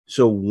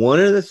So one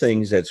of the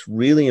things that's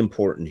really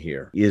important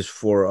here is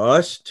for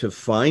us to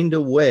find a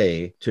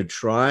way to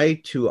try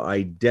to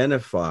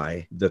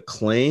identify the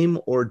claim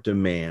or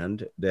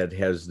demand that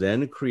has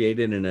then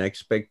created an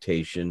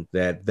expectation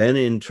that then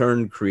in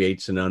turn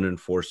creates an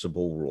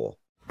unenforceable rule.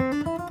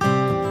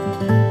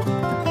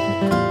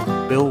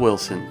 Bill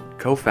Wilson,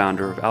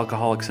 co-founder of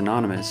Alcoholics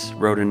Anonymous,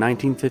 wrote in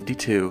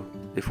 1952,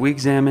 "If we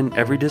examine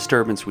every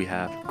disturbance we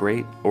have,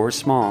 great or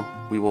small,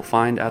 we will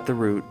find at the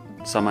root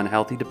some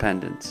unhealthy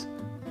dependence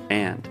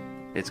and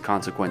its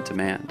consequent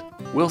demand."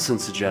 Wilson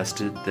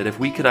suggested that if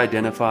we could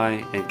identify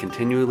and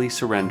continually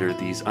surrender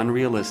these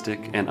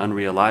unrealistic and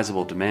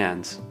unrealizable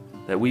demands,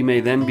 that we may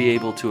then be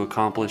able to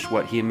accomplish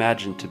what he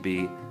imagined to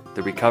be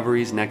the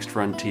recovery's next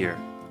frontier,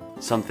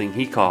 something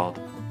he called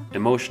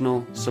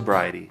emotional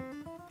sobriety.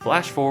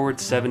 Flash forward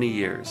 70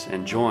 years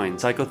and join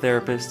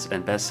psychotherapists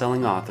and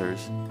best-selling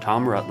authors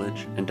Tom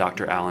Rutledge and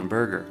Dr. Alan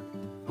Berger,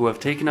 who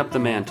have taken up the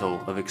mantle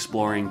of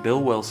exploring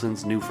Bill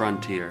Wilson's new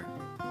frontier.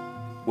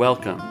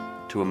 Welcome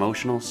to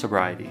Emotional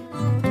Sobriety.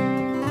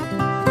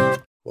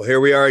 Well,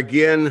 here we are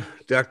again,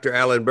 Dr.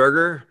 Alan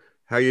Berger.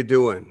 How you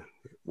doing?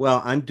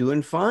 Well, I'm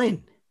doing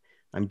fine.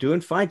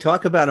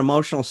 Talk about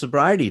emotional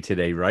sobriety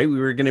today, right? We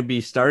were going to be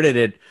started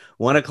at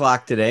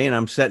 1:00 today, and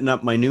I'm setting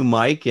up my new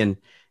mic, and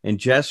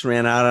Jess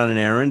ran out on an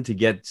errand to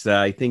get,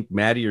 I think,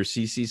 Maddie or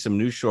Cece some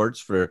new shorts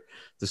for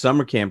the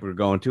summer camp we're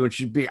going to,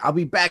 and I'll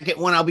be back at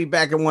 1,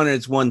 and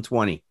it's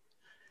 1:20.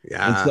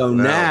 Yeah. And so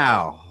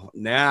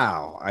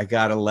now I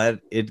got to let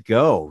it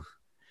go,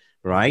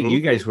 right? Mm-hmm.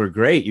 You guys were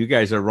great. You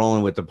guys are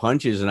rolling with the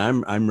punches, and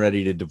I'm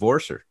ready to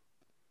divorce her.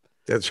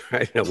 That's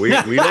right. No, we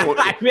don't.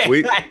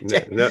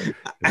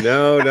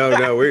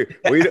 No.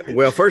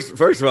 Well, first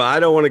of all, I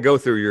don't want to go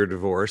through your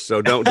divorce,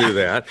 so don't do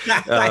that.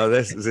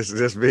 This is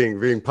just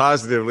being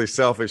positively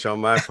selfish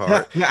on my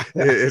part.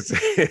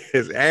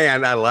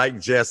 And I like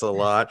Jess a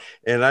lot,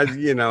 and I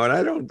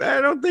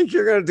don't think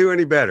you're going to do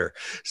any better.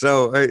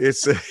 So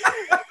it's.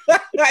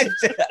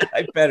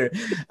 I better.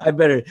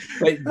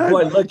 But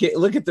boy,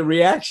 look at the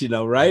reaction,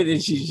 though, right?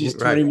 And she's just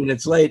 20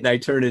 minutes late, and I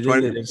turn it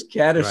into this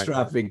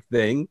catastrophic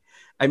thing.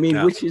 I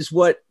mean, which is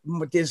what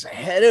this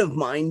head of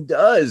mine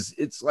does.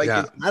 It's like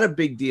it's not a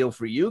big deal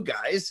for you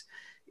guys,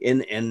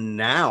 and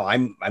now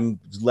I'm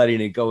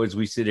letting it go as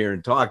we sit here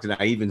and talk. And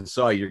I even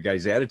saw your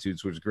guys'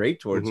 attitudes was great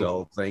towards the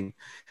whole thing.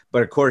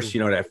 But of course,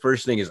 that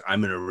first thing is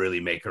I'm going to really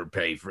make her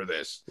pay for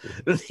this.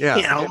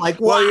 Yeah, like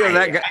why? Well,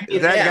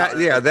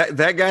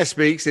 that guy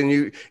speaks,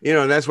 and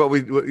and that's what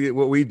we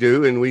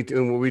do, and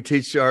what we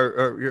teach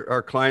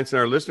our clients and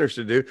our listeners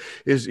to do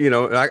is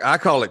I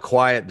call it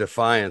quiet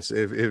defiance.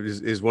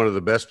 Is one of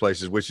the best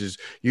places, which is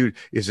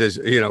it says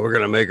we're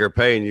going to make her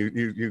pay, and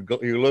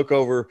you look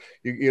over,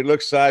 you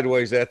look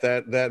sideways at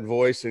that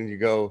voice, and you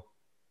go.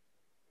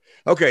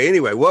 Okay.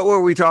 Anyway, what were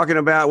we talking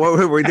about? What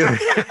were we doing?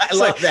 I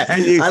like that.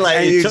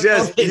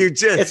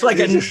 It's like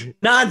a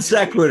non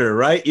sequitur,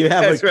 right? You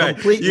have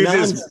complete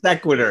non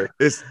sequitur.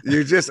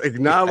 You just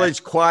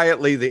acknowledge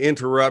quietly the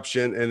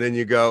interruption, and then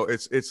you go.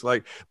 It's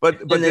like, but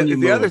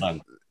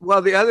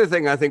the other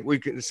thing I think we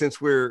can,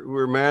 since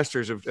we're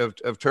masters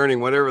of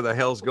turning whatever the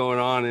hell's going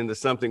on into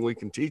something we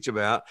can teach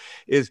about,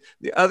 is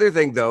the other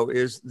thing though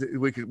is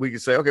we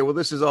could say, okay, well,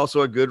 this is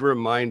also a good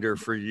reminder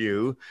for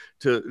you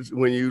to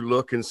when you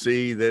look and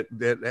see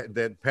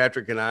that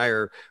Patrick and I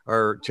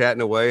are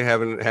chatting away,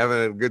 having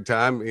a good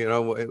time,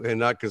 and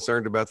not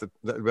concerned about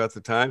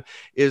the time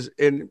is,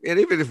 and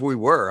even if we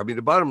were, I mean,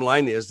 the bottom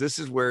line is this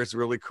is where it's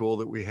really cool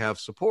that we have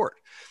support.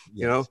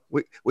 Yes.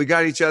 We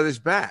got each other's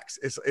backs.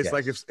 It's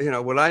like if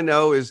what I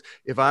know is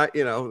if I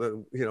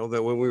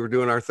that when we were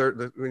doing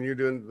when you're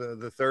doing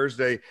the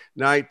Thursday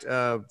night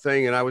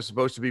thing, and I was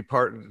supposed to be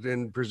part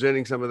in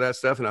presenting some of that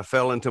stuff, and I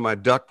fell into my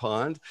duck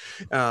pond,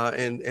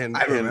 and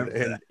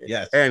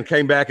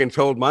came back and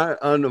told my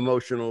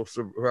unemotional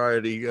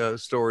sobriety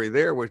story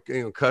there, with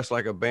cussed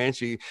like a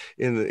banshee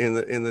in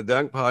the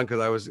duck pond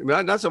because I was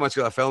not so much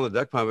because I fell in the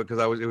duck pond, but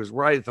because it was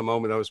right at the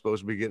moment I was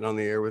supposed to be getting on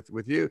the air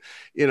with you,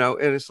 and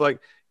it's like.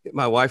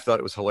 My wife thought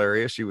it was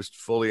hilarious. She was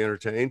fully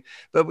entertained.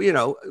 But,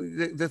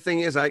 the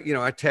thing is, I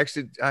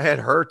had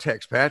her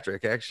text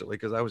Patrick actually,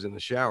 because I was in the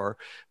shower,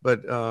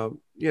 but,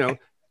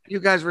 you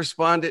guys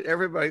responded,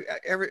 everybody,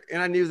 and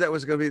I knew that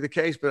was going to be the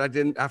case, but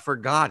I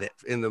forgot it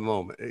in the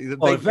moment. In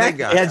fact,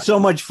 I had so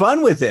much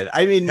fun with it.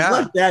 I mean,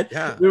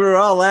 we were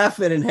all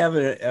laughing and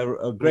having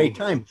a great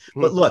time.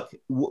 But look,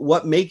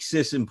 what makes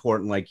this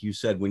important, like you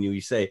said, when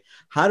you say,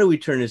 how do we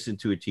turn this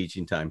into a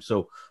teaching time?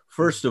 So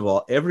first of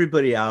all,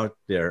 everybody out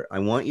there, I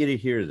want you to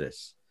hear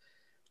this.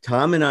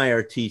 Tom and I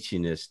are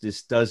teaching this.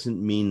 This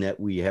doesn't mean that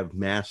we have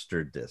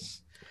mastered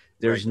this.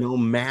 There's no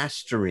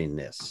mastering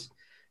this,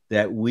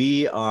 that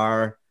we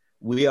are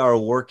a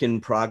work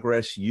in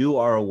progress. You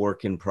are a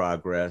work in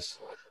progress.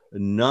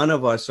 None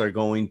of us are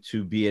going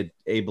to be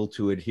able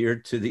to adhere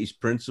to these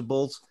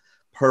principles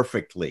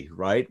perfectly,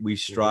 right? We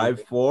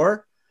strive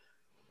for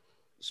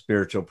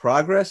spiritual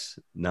progress,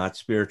 not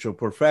spiritual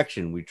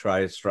perfection. We try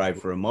to strive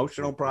for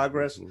emotional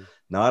progress,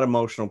 not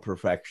emotional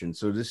perfection.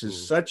 So this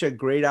is such a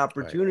great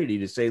opportunity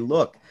to say,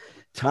 look,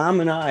 Tom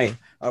and I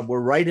we're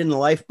right in the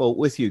lifeboat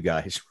with you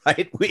guys,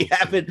 right? We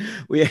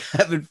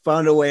haven't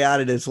found a way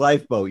out of this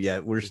lifeboat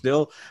yet. We're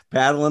still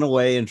paddling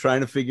away and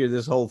trying to figure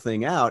this whole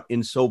thing out.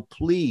 And so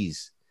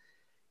please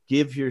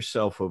give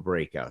yourself a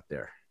break out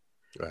there.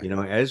 Right. You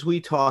know, as we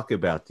talk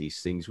about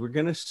these things, we're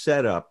going to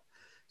set up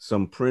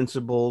some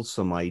principles,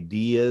 some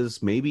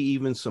ideas, maybe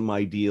even some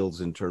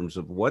ideals in terms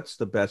of what's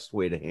the best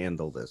way to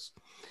handle this.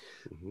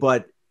 Mm-hmm.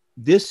 But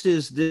this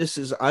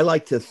is I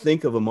like to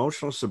think of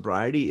emotional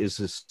sobriety as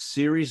a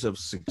series of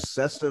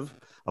successive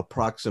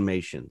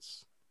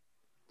approximations.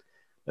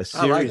 A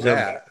series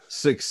of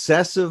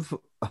successive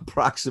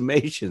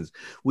approximations.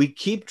 We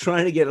keep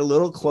trying to get a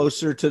little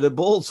closer to the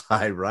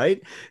bullseye,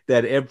 right?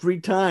 That every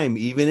time,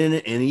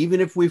 even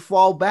if we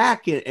fall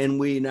back and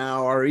we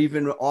now are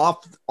even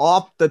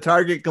off the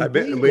target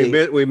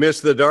completely, we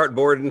missed the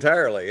dartboard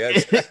entirely.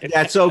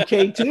 That's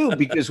okay too,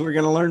 because we're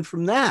going to learn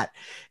from that.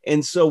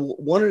 And so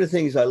one of the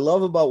things I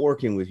love about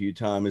working with you,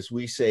 Tom, is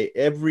we say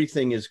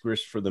everything is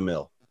grist for the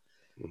mill.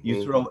 Mm-hmm.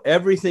 You throw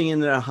everything in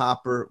the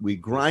hopper, we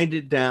grind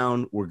it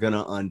down, we're going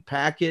to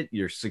unpack it.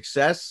 Your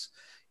success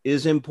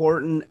is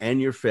important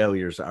and your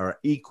failures are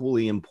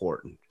equally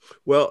important.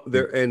 Well,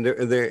 they're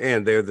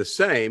the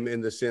same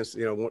in the sense,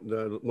 you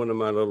know, one of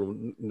my little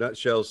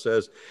nutshells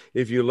says,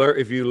 if you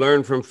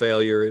learn from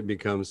failure, it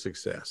becomes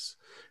success.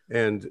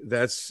 And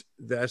that's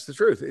the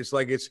truth. It's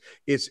like it's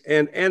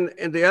and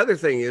the other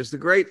thing is the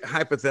great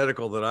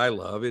hypothetical that I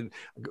love, and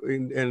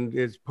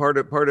it's part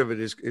of it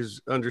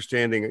is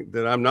understanding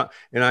that I'm not,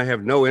 and I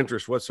have no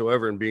interest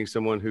whatsoever in being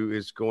someone who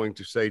is going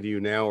to say to you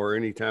now or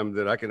any time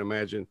that I can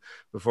imagine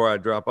before I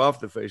drop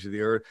off the face of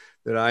the earth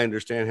that I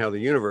understand how the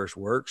universe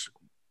works.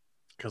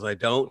 Because I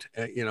don't,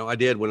 you know, I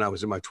did when I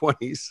was in my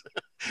 20s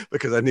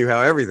because I knew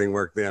how everything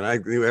worked then. I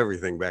knew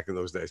everything back in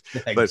those days.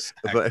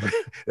 Exactly. But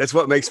that's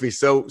what makes me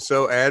so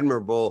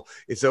admirable.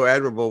 It's so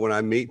admirable when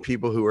I meet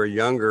people who are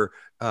younger,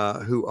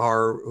 who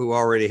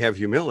already have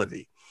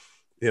humility.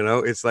 You know,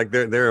 it's like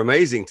they're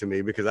amazing to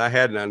me because I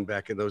had none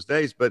back in those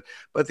days. But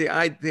the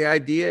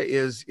idea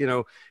is, you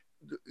know,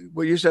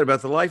 what you said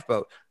about the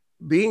lifeboat.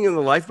 Being in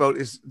the lifeboat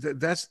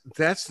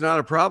that's not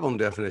a problem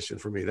definition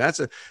for me. That's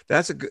a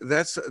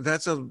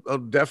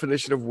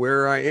definition of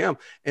where I am.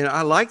 And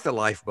I like the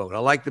lifeboat. I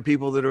like the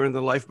people that are in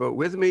the lifeboat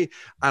with me.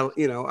 I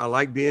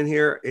like being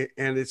here.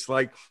 And it's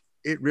like,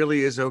 it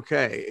really is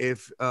okay.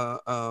 If,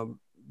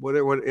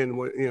 whatever,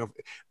 you know,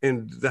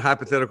 in the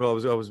hypothetical,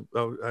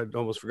 I'd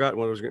almost forgotten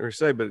what I was going to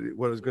say, but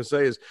what I was going to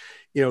say is,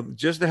 you know,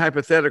 just the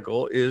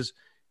hypothetical is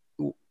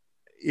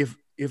if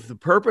the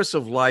purpose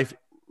of life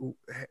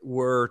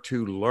were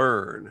to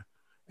learn,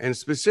 and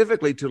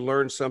specifically to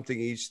learn something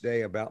each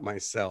day about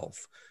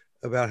myself,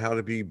 about how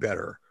to be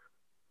better,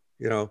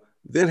 you know,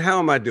 then how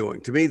am I doing?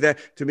 To me,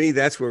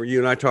 that's where you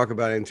and I talk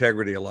about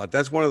integrity a lot.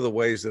 That's one of the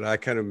ways that I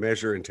kind of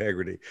measure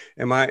integrity.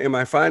 Am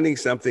I finding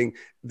something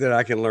that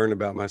I can learn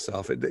about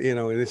myself? You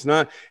know, and it's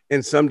not,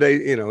 and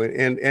someday, you know,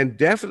 and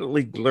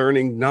definitely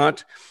learning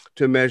not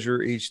to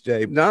measure each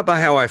day, not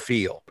by how I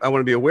feel. I want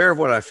to be aware of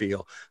what I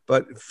feel,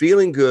 but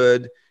feeling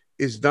good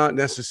is not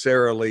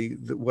necessarily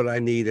what I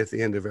need at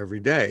the end of every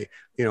day.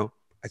 You know,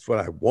 that's what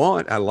I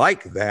want. I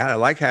like that. I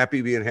like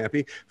being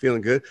happy,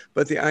 feeling good.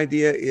 But the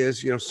idea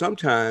is, you know,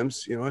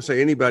 sometimes, you know, I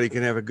say anybody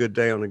can have a good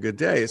day on a good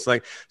day. It's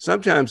like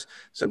sometimes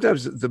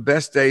the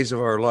best days of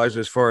our lives,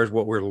 as far as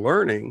what we're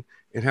learning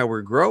and how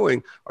we're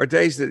growing, are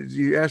days that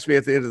you ask me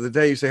at the end of the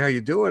day, you say, how you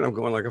doing? I'm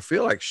going like, I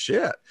feel like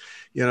shit.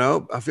 You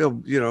know, I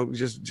feel, you know,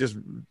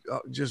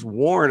 just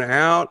worn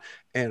out.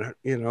 And,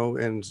 you know,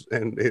 and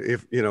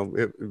if, you know,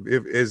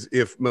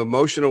 if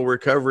emotional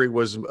recovery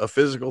was a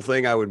physical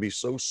thing, I would be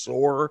so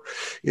sore,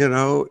 you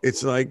know.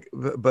 It's like,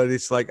 but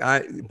it's like,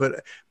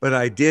 but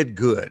I did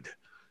good,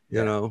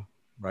 you know.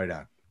 Right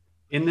on.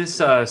 In this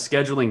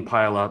scheduling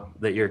pileup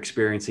that you're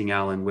experiencing,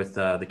 Alan, with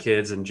the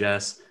kids and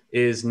Jess,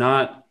 is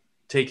not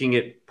taking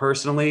it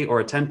personally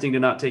or attempting to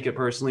not take it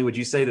personally. Would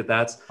you say that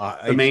that's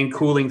the main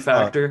cooling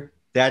factor?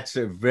 That's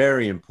a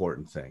very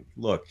important thing.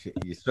 Look,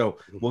 so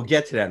we'll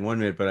get to that in 1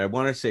 minute, but I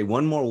want to say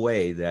one more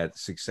way that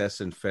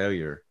success and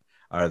failure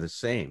are the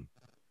same.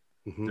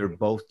 Mm-hmm. They're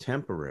both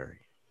temporary.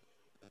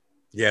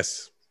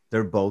 Yes.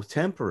 They're both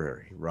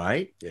temporary,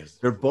 right? Yes.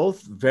 They're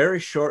both very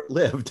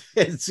short-lived.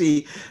 And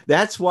see,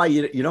 that's why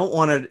you don't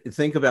want to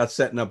think about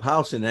setting up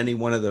house in any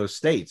one of those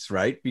states,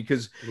 right?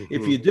 Because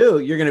if you do,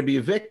 you're going to be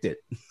evicted.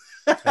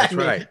 That's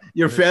right.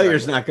 Your failure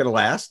is not going to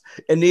last,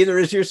 and neither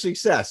is your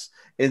success.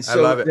 And so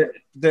I love it.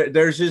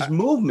 There's this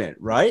movement,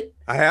 right?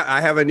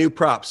 I have a new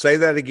prop. Say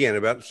that again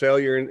about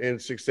failure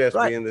and success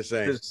being the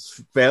same.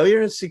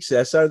 Failure and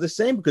success are the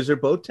same because they're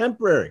both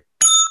temporary.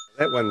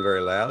 That wasn't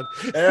very loud.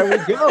 There we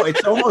go.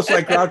 It's almost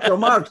like Groucho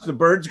Marx. The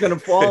bird's going to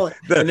fall,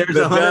 and there's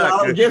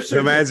 $100 gift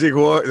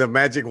certificate. The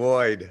magic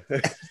void.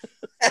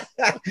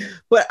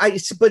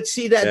 But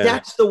see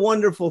that's the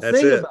wonderful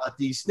thing about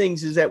these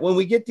things is that when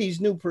we get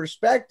these new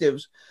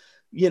perspectives,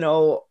 you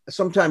know,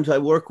 sometimes I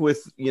work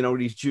with, you know,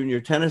 these junior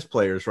tennis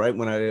players, right?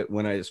 When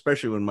I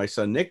especially when my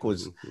son Nick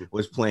was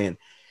playing,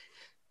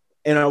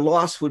 and a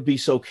loss would be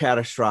so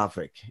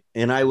catastrophic,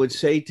 and I would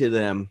say to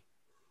them,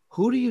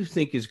 who do you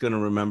think is going to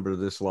remember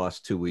this loss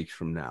 2 weeks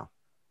from now?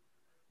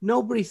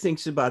 Nobody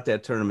thinks about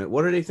that tournament.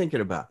 What are they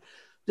thinking about?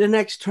 The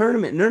next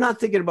tournament. And they're not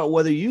thinking about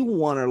whether you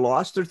won or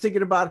lost. They're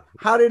thinking about,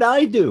 how did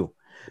I do?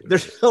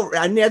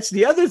 And that's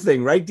the other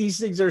thing, right? These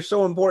things are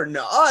so important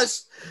to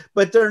us,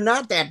 but they're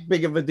not that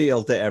big of a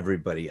deal to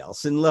everybody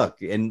else. And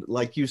look, and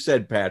like you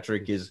said,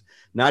 Patrick, is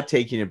not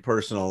taking it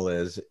personal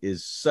is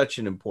such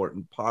an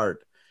important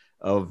part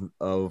of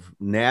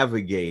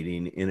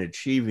navigating and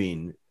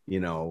achieving,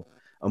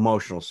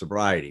 emotional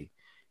sobriety.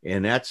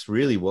 And that's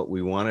really what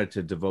we wanted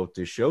to devote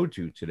this show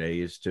to today,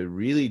 is to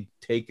really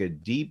take a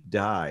deep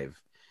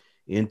dive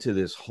into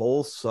this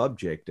whole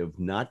subject of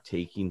not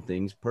taking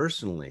things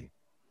personally.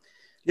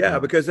 Yeah,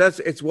 because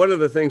it's one of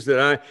the things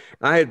that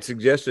I had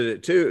suggested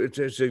it too,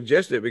 to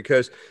suggest it,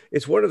 because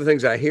it's one of the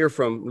things I hear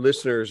from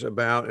listeners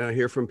about, and I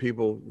hear from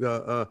people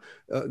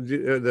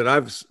that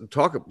I've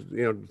talked,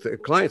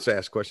 clients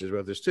ask questions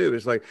about this too.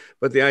 It's like,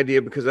 but the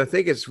idea, because I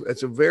think it's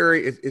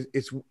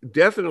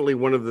definitely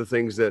one of the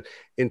things that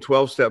in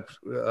 12 steps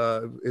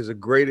is a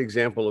great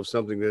example of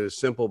something that is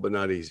simple but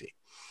not easy.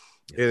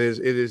 It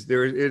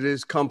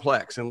is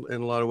complex in a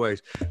lot of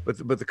ways,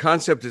 but the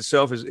concept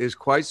itself is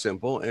quite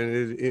simple,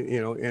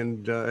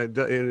 and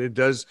it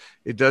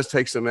does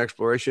take some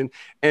exploration.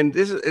 And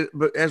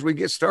but as we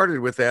get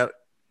started with that,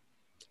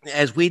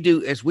 as we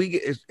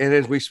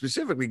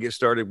specifically get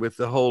started with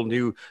the whole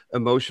new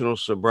emotional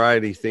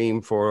sobriety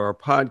theme for our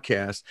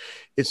podcast,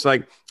 it's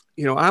like,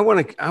 I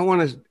want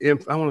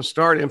to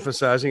start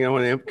emphasizing, I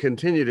want to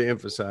continue to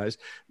emphasize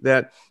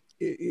that.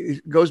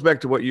 It goes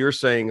back to what you're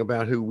saying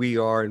about who we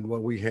are and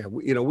what we have.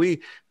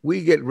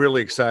 We get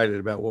really excited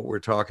about what we're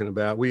talking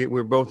about.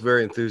 We're both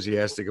very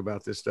enthusiastic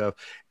about this stuff.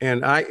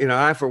 And one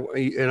of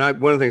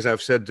the things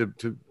I've said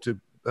to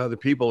other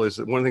people is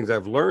that one of the things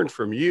I've learned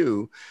from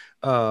you,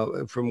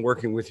 from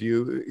working with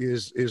you,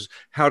 is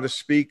how to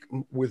speak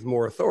with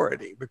more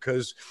authority,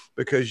 because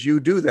you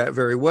do that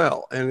very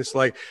well. And it's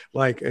like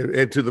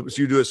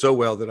you do it so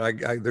well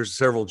that there's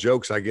several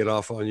jokes I get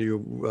off on you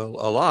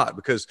a lot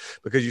because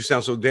you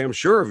sound so damn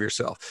sure of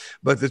yourself.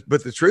 But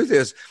the truth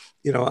is,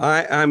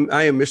 I am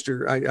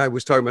Mr. I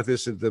was talking about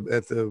this at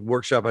the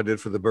workshop I did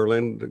for the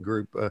Berlin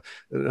group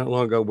not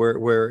long ago,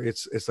 where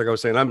it's like I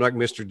was saying, I'm like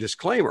Mr.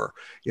 Disclaimer.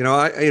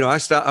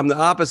 I'm the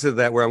opposite of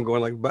that, where I'm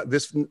going like, but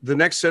the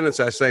next sentence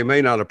I say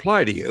may not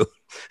apply to you.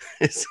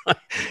 It's like,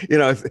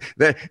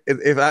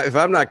 if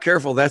I'm not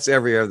careful, that's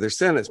every other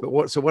sentence. But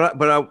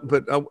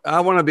I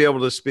want to be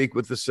able to speak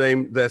with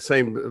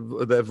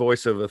that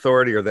voice of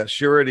authority, or that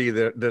surety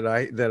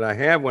that I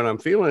have when I'm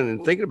feeling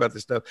and thinking about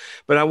this stuff.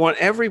 But I want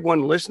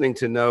everyone listening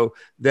to know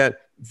that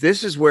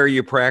this is where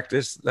you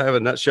practice. I have a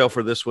nutshell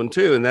for this one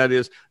too, and that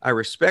is, I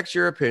respect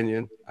your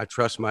opinion. I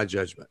trust my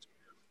judgment.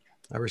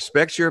 I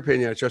respect your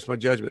opinion. I trust my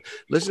judgment.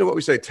 Listen to what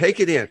we say. Take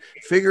it in.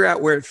 Figure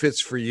out where it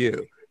fits for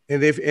you.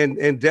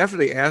 And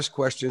definitely ask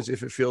questions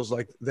if it feels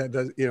like that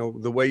does,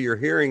 the way you're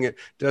hearing it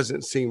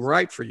doesn't seem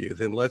right for you.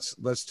 Then let's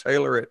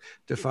tailor it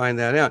to find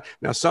that out.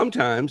 Now,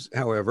 sometimes,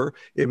 however,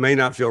 it may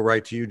not feel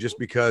right to you just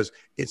because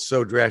it's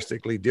so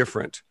drastically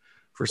different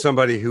for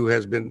somebody who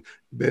has been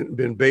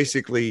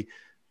basically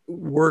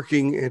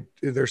working, and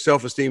their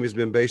self-esteem has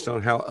been based on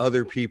how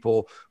other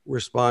people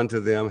respond to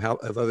them, how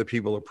if other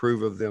people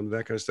approve of them,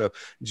 that kind of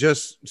stuff.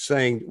 Just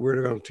saying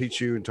we're going to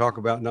teach you and talk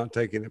about not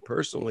taking it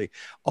personally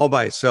all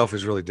by itself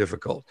is really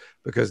difficult,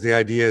 because the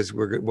idea is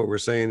what we're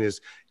saying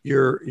is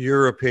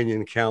your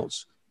opinion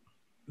counts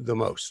the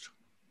most,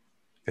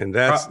 and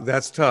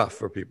that's tough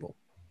for people.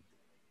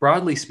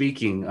 Broadly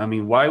speaking, I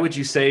mean, why would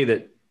you say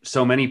that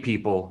so many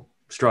people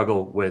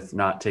struggle with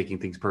not taking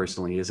things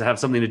personally? Does it have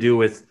something to do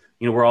with,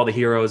 we're all the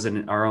heroes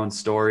in our own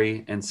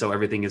story, and so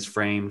everything is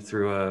framed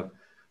through a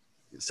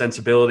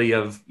sensibility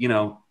of,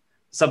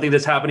 something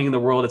that's happening in the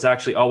world, it's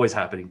actually always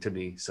happening to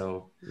me.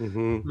 So,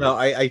 No,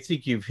 I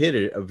think you've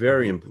hit a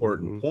very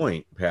important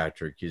point,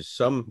 Patrick,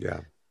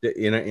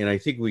 and I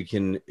think we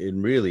can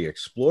really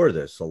explore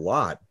this a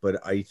lot,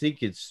 but I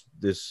think it's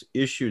this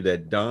issue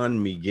that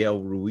Don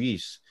Miguel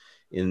Ruiz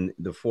in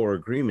the Four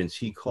Agreements,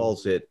 he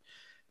calls it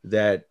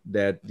that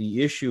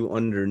the issue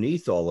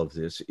underneath all of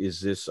this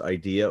is this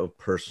idea of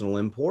personal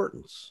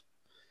importance,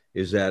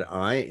 is that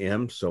I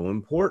am so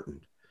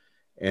important,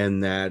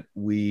 and that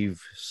we've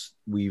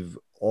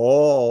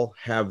all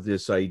have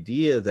this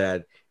idea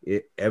that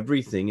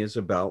everything is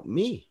about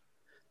me,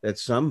 that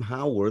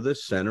somehow we're the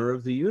center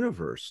of the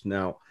universe.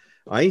 Now,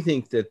 I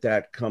think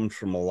that comes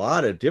from a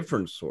lot of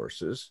different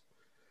sources.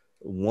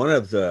 One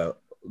of the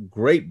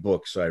great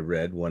books I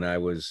read when I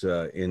was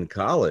in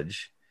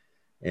college,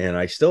 and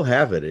I still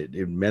have it.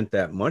 It meant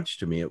that much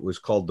to me. It was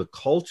called The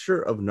Culture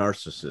of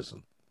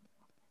Narcissism.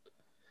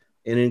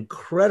 An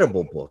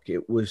incredible book.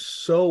 It was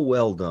so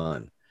well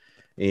done.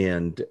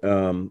 And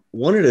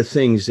one of the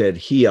things that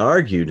he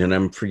argued, and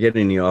I'm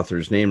forgetting the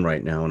author's name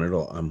right now,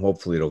 and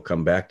hopefully it'll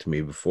come back to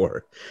me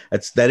before.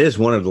 That is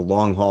one of the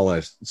long haul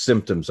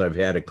symptoms I've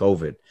had of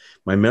COVID.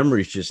 My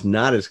memory is just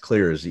not as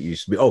clear as it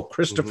used to be. Oh,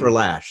 Christopher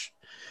Lasch.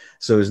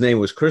 So his name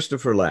was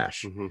Christopher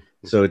Lasch.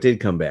 So it did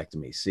come back to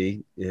me.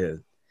 See, yeah.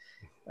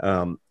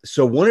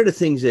 So one of the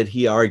things that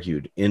he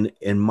argued,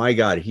 and my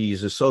God,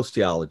 he's a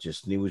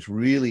sociologist, and he was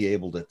really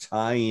able to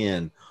tie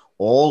in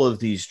all of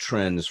these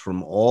trends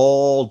from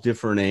all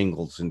different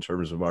angles in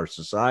terms of our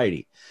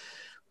society.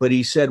 But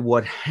he said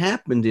what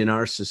happened in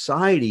our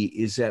society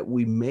is that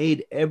we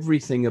made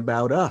everything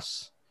about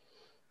us.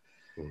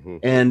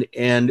 Mm-hmm.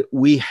 And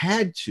we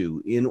had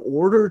to, in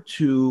order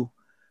to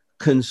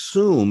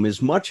consume as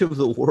much of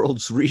the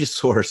world's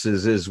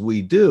resources as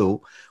we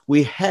do,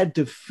 we had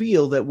to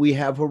feel that we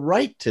have a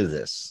right to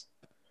this,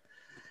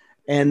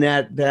 and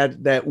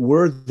that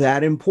we're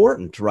that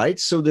important, right?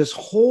 So this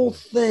whole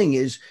thing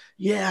is,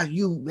 yeah,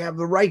 you have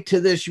a right to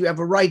this, you have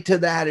a right to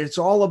that. It's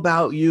all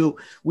about you.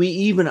 We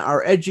even,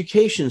 our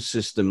education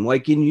system,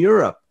 like in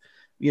Europe,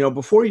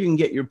 before you can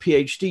get your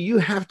PhD, you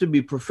have to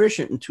be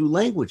proficient in 2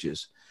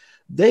 languages.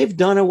 They've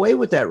done away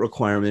with that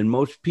requirement in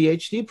most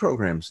PhD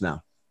programs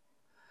now.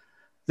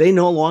 They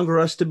no longer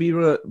ask to be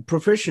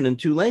proficient in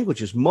 2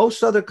 languages.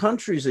 Most other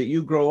countries that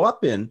you grow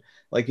up in,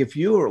 like if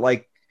you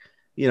were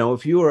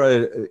if you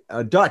were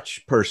a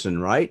Dutch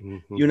person, right?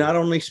 Mm-hmm. You not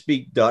only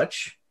speak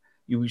Dutch,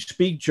 you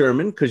speak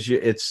German, because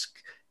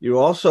you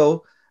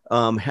also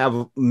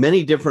have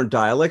many different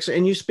dialects,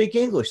 and you speak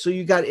English. So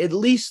you got at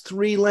least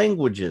 3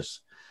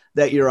 languages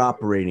that you're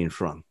operating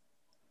from,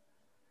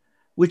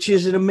 which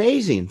is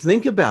amazing.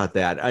 Think about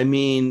that. I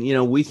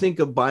mean, we think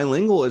of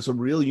bilingual as a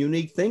real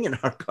unique thing in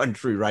our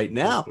country right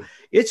now.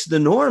 It's the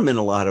norm in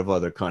a lot of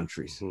other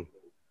countries. Mm-hmm.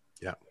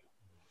 Yeah.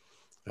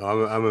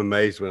 I'm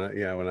amazed when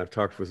I've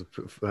talked with,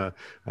 I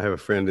have a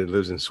friend that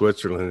lives in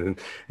Switzerland,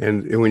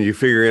 and when you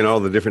figure in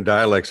all the different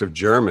dialects of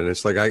German,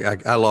 it's like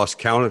I lost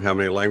count of how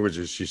many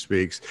languages she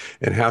speaks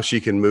and how she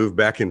can move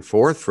back and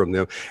forth from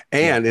them.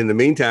 And in the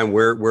meantime,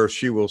 where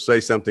she will say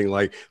something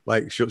like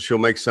she'll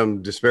make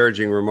some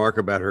disparaging remark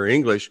about her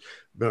English,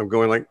 but I'm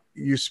going like,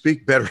 you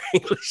speak better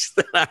English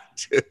than I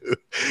do.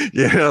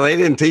 They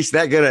didn't teach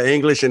that good of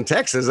English in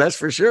Texas, that's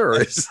for sure.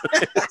 That's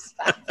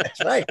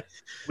right.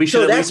 We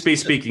should at least be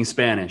speaking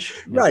Spanish.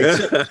 Right.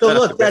 So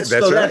look,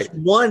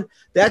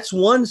 that's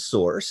one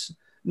source.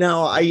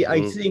 Now,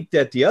 I think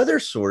that the other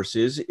source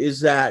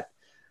is that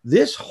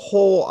this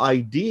whole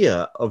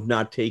idea of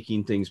not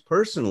taking things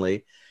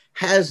personally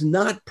has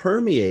not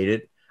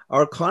permeated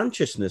our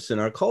consciousness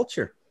and our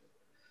culture.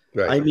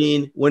 Right. I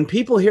mean, when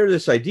people hear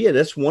this idea,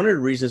 that's one of the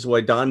reasons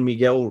why Don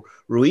Miguel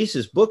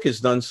Ruiz's book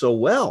has done so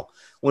well.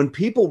 When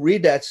people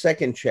read that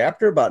second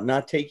chapter about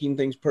not taking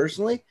things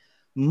personally,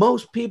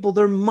 most people,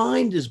 their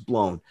mind is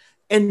blown,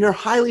 and they're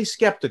highly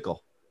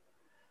skeptical.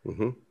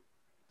 Mm-hmm.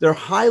 They're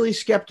highly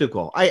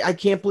skeptical. I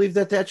can't believe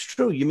that that's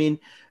true. You mean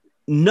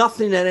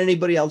nothing that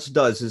anybody else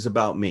does is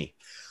about me?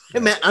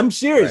 Man, I'm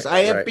serious. I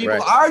have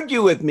people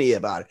argue with me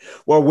about it.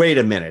 Well, wait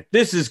a minute.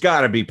 This has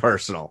got to be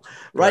personal,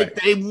 right?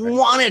 They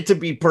want it to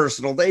be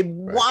personal. They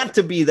want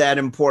to be that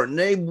important.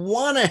 They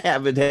want to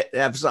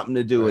have something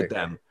to do with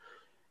them.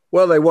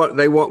 Well, one of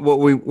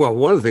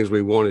the things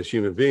we want as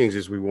human beings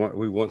is we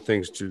want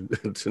things to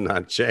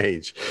not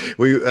change.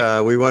 We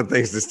want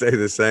things to stay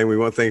the same. We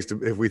want things to,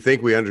 if we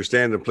think we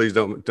understand them, please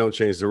don't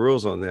change the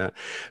rules on that.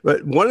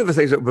 But one of the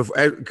things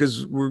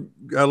because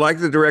I like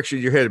the direction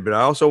you're headed, but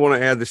I also want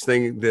to add this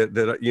thing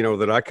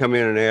that I come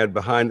in and add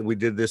behind. We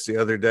did this the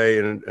other day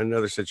in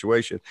another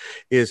situation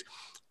is,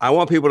 I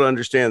want people to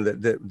understand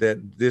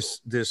that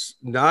this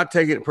not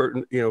taking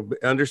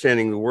it,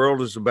 understanding the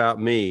world is about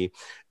me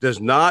does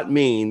not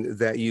mean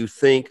that you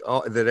think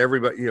that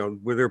everybody,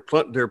 there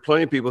are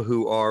plenty of people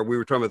who are, we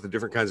were talking about the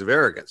different kinds of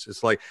arrogance.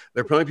 It's like,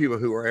 there are plenty of people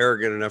who are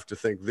arrogant enough to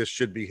think this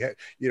should be,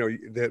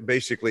 that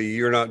basically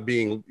you're not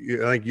being,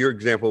 I think your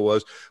example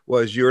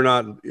was you're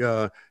not,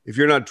 if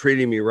you're not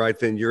treating me right,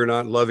 then you're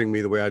not loving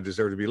me the way I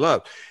deserve to be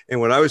loved.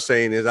 And what I was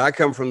saying is I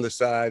come from the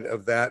side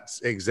of that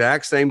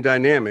exact same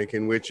dynamic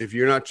in which if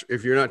you're not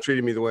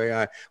treating me the way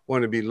I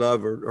want to be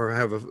loved or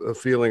have a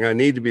feeling I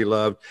need to be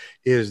loved,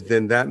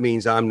 then that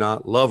means I'm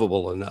not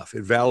lovable enough.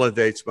 It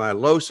validates my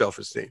low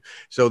self-esteem.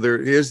 So there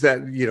is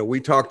that,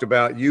 we talked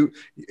about, you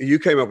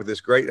came up with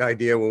this great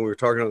idea when we were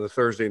talking on the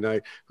Thursday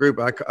night group.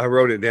 I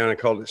wrote it down and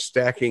called it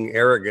stacking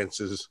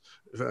arrogances.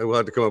 We'll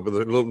have to come up with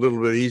a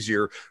little bit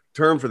easier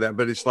term for that.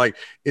 But it's like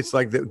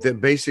that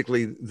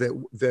basically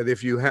that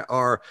if you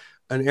are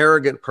an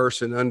arrogant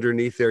person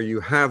underneath there, you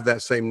have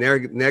that same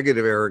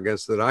negative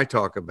arrogance that I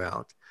talk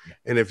about.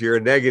 And if you're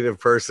a negative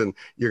person,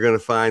 you're going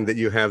to find that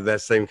you have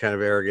that same kind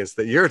of arrogance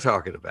that you're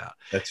talking about.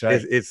 That's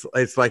right.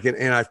 It's like,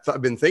 and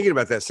I've been thinking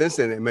about that since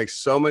then. It makes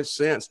so much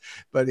sense.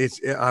 But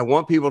I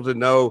want people to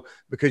know,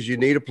 because you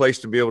need a place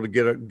to be able to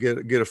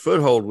get a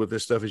foothold with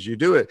this stuff as you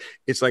do it.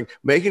 It's like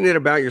making it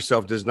about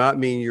yourself does not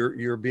mean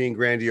you're being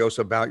grandiose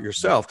about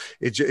yourself.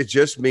 It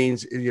just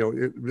means,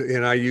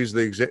 and I use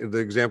the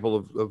example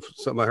of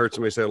something I heard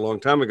somebody say a long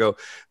time ago,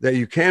 that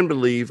you can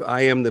believe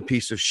I am the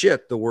piece of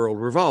shit the world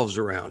revolves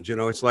around.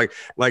 It's almost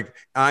like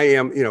I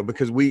am,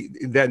 because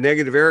that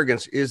negative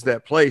arrogance is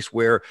that place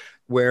where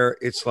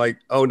it's like,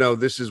 oh no,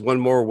 this is one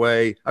more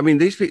way. I mean,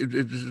 these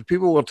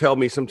people will tell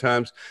me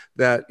sometimes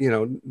that,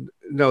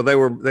 no, they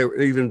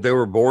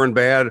were born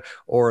bad,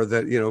 or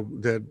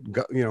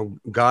that,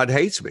 God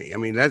hates me. I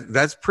mean,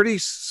 that's pretty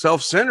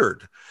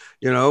self-centered.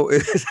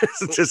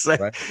 It's just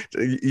like right.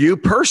 You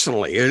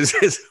personally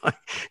is like,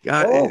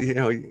 God,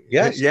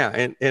 yes. Yeah.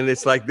 And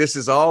it's like, this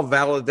is all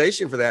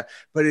validation for that,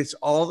 but it's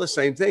all the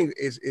same thing.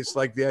 It's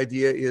like, the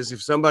idea is,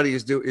 if somebody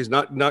is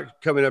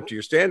not coming up to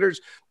your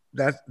standards,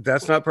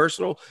 that's not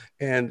personal.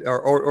 And,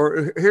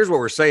 or here's what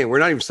we're saying. I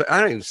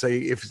don't even say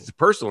if it's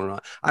personal or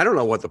not. I don't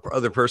know what the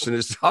other person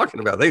is talking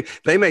about. They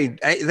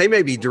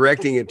may be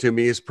directing it to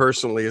me as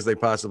personally as they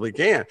possibly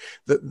can.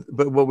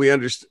 But what we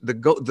understand,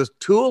 the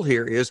tool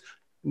here is,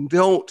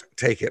 don't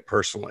take it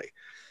personally.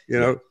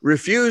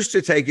 Refuse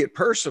to take it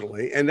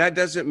personally. And that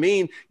doesn't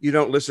mean you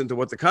don't listen to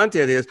what the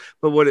content is,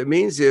 but what it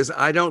means is,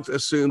 I don't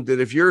assume that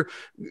if you're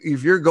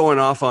going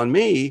off on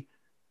me,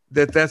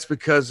 that's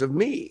because of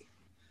me.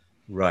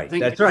 Right.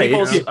 That's right.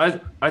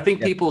 I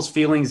think people's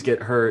feelings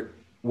get hurt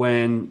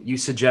when you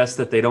suggest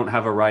that they don't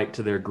have a right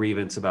to their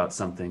grievance about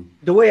something.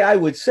 The way I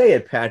would say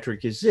it,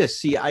 Patrick, is this.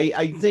 See,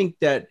 I think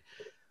that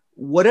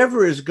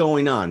whatever is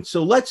going on.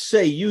 So let's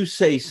say you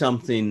say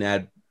something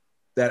that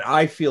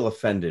I feel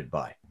offended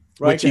by.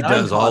 Right? Which he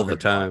does all the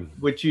time.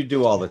 Which you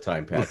do all the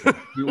time, Patrick.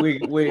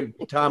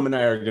 Tom and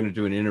I are going to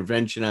do an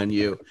intervention on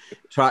you.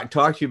 Talk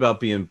to you about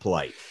being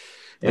polite.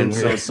 And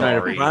so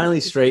sorry. Finally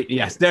straight.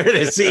 Yes, there it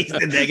is. See,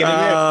 the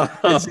negative.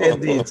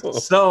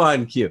 It's so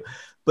on cue.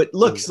 But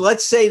look, so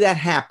let's say that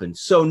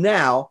happens. So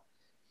now,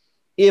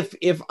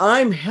 if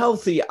I'm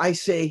healthy, I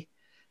say,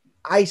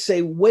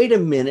 wait a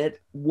minute.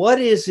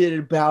 What is it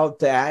about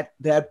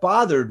that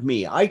bothered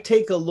me? I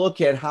take a look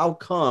at how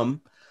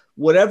come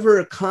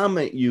whatever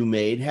comment you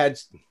made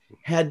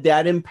had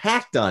that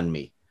impact on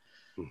me.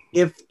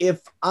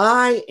 If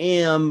I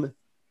am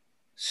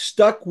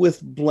stuck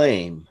with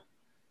blame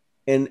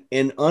and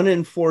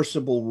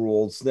unenforceable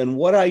rules, then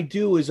what I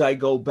do is I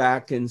go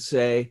back and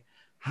say,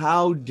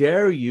 how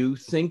dare you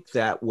think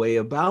that way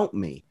about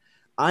me?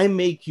 I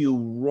make you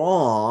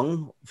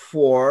wrong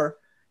for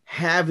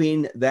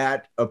having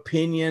that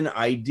opinion,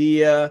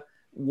 idea,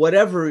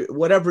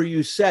 whatever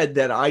you said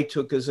that I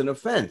took as an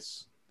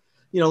offense.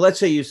 Let's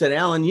say you said,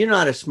 Alan, you're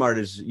not as smart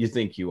as you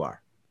think you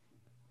are.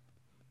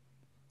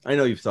 I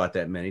know you've thought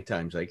that many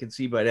times. I can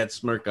see by that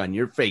smirk on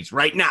your face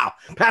right now.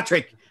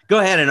 Patrick, go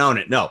ahead and own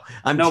it. No,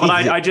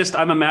 but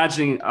I'm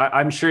imagining,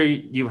 I'm sure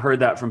you've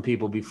heard that from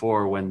people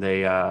before when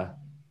they, well,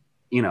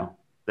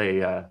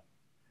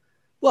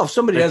 if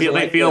somebody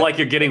they feel like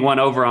you're getting one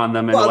over on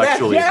them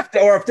intellectually,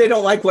 or if they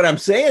don't like what I'm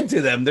saying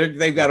to them,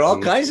 they've got all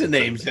kinds of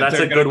names. That's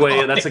a good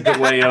way. That's a good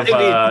way of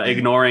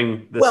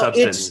ignoring the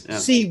substance.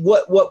 See,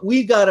 what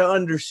we got to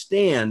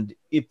understand,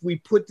 if we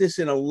put this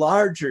in a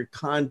larger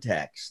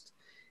context,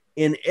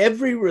 in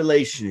every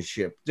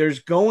relationship, there's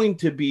going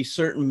to be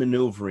certain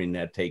maneuvering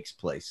that takes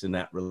place in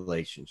that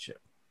relationship.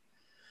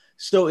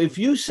 So if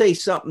you say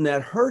something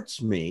that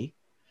hurts me,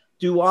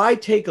 do I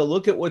take a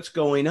look at what's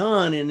going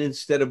on, and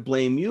instead of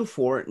blame you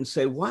for it and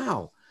say,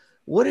 wow,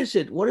 what is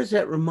it? What does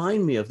that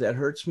remind me of that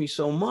hurts me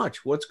so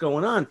much? What's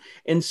going on?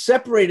 And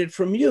separate it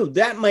from you.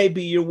 That might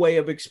be your way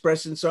of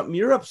expressing something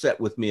you're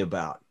upset with me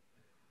about.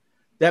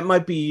 That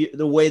might be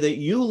the way that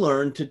you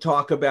learn to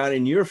talk about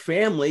in your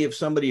family. If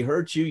somebody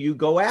hurts you, you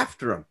go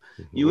after them,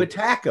 you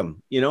attack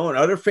them. In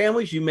other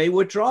families, you may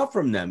withdraw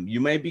from them. You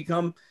may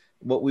become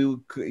what we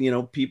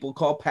would, people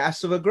call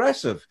passive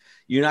aggressive.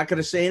 You're not going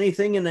to say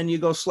anything, and then you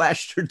go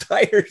slash their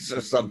tires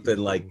or something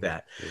like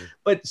that.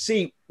 But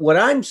see, what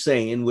I'm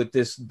saying with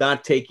this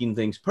not taking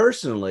things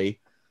personally,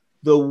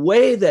 the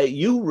way that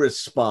you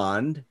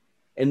respond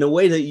and the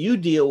way that you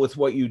deal with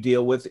what you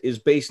deal with is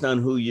based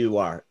on who you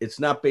are. It's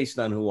not based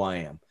on who I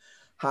am.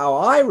 How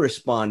I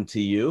respond to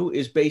you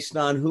is based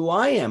on who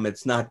I am.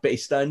 It's not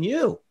based on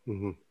you.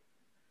 Mm-hmm.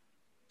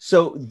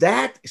 So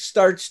that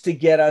starts to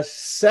get us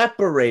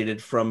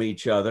separated from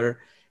each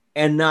other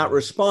and not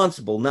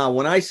responsible. Now,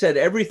 when I said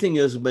everything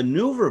is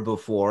maneuver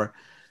before,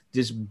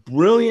 this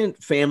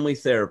brilliant family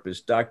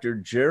therapist, Dr.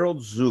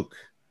 Gerald Zook,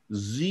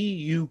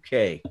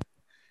 Z-U-K,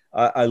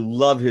 I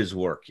love his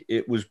work.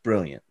 It was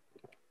brilliant.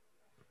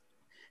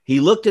 He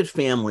looked at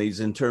families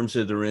in terms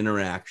of their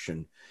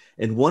interaction.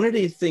 And one of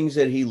the things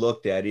that he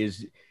looked at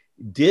is,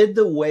 did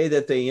the way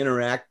that they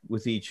interact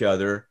with each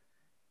other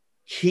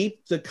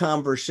keep the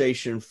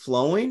conversation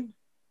flowing,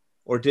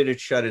 or did it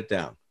shut it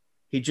down?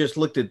 He just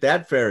looked at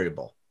that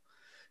variable.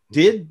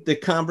 Did the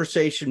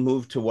conversation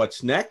move to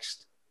what's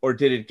next, or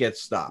did it get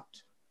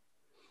stopped?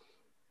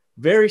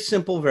 Very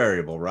simple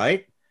variable,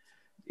 right?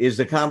 Is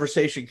the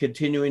conversation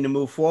continuing to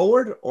move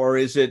forward, or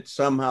is it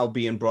somehow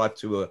being brought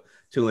to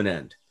an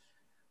end?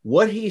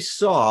 What he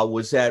saw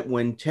was that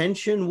when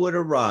tension would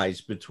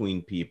arise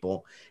between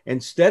people,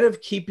 instead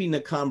of keeping the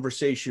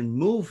conversation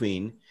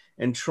moving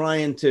and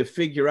trying to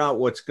figure out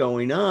what's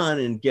going on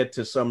and get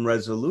to some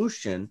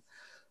resolution,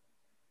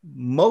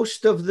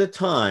 most of the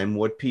time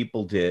what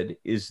people did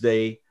is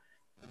they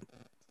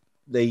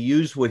they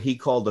used what he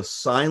called a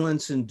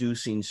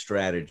silence-inducing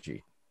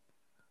strategy.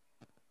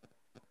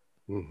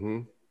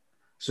 Mm-hmm.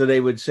 So they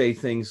would say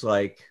things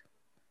like,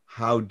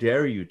 "How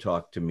dare you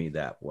talk to me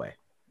that way?"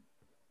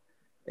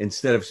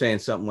 Instead of saying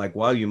something like,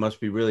 "Wow, you must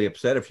be really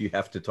upset if you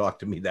have to talk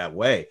to me that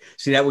way."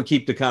 See, that would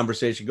keep the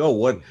conversation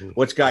going.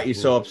 What's got you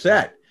so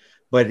upset?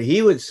 But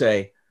he would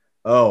say,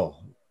 "Oh,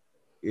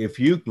 if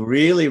you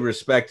really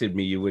respected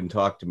me, you wouldn't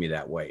talk to me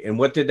that way." And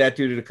what did that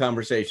do to the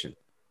conversation?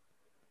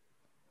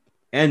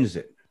 Ends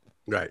it.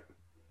 Right.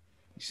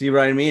 You see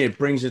what I mean? It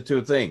brings it to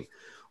a thing.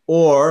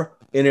 Or,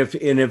 and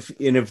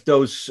if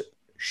those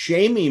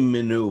shaming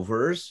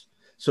maneuvers,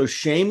 so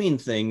shaming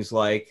things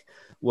like,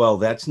 well,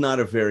 that's not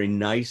a very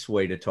nice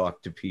way to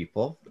talk to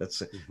people.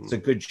 It's a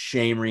good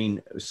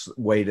shaming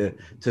way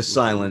to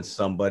silence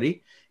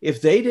somebody.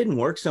 If they didn't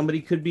work,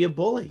 somebody could be a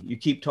bully. You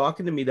keep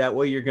talking to me that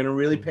way, you're going to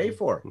really pay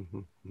for it.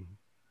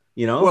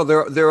 You know, well,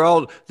 they're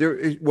all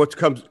there. What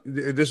comes,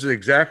 this is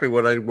exactly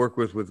what I work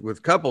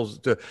with couples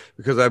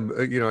because I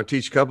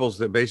teach couples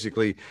that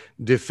basically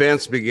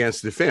defense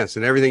begins defense,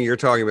 and everything you're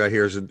talking about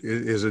here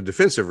is a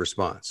defensive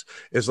response.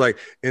 It's like,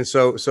 and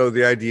so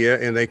the idea,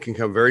 and they can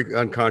come very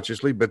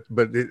unconsciously, but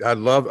I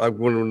want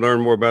to learn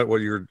more about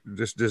what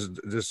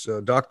this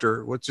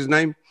doctor, what's his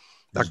name?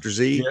 Dr.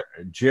 Z.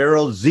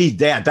 Gerald Z.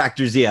 Yeah,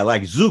 Dr. Z. I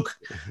like Zook.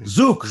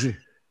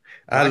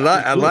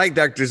 I like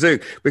Dr.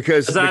 Zook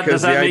because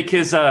does that make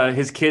his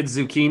kids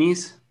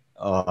zucchinis?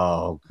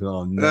 Oh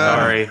no!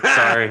 Sorry.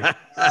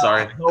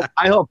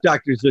 I hope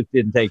Dr. Zook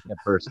didn't take that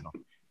personal.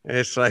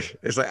 It's like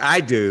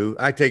I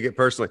take it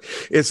personally.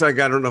 It's like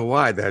I don't know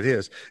why that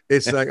is.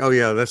 It's like, oh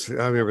yeah, I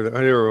remember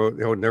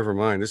that. Oh, never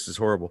mind. This is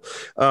horrible.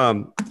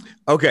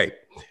 Okay,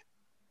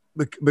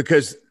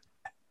 because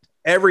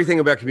everything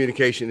about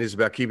communication is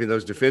about keeping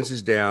those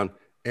defenses down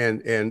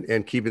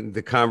and keeping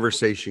the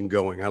conversation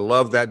going. I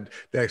love that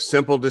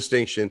simple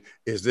distinction.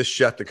 Is this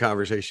shut the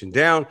conversation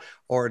down,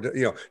 or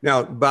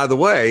now, by the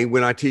way,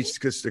 when I teach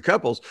to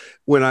couples,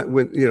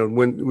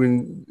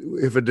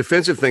 if a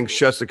defensive thing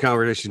shuts the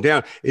conversation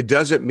down, it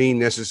doesn't mean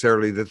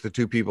necessarily that the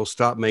two people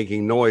stop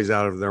making noise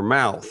out of their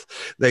mouth.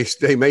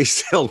 They may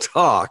still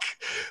talk,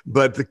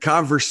 but the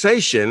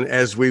conversation,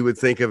 as we would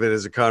think of it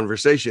as a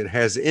conversation,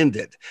 has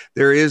ended.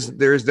 There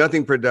is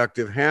nothing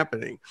productive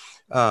happening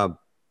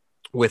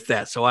with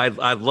that. So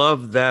I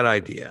love that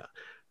idea.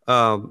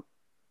 And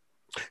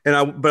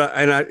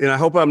I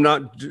hope I'm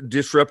not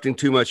disrupting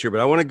too much here, but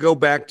I want to go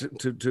back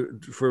to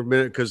for a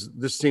minute, because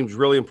this seems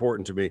really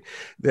important to me,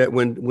 that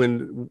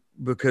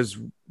because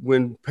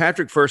when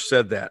Patrick first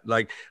said that,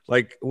 like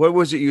what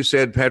was it you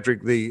said,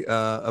 Patrick,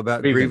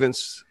 about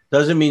grievance?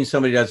 Doesn't mean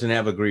somebody doesn't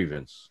have a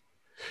grievance.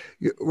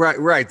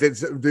 Right.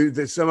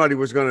 That somebody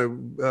was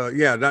going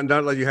to,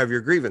 not let you have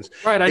your grievance.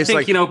 Right. I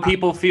think,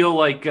 people feel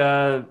like,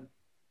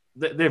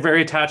 they're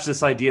very attached to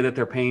this idea that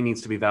their pain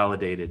needs to be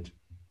validated.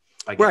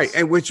 I guess. Right,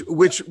 and which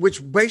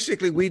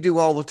basically we do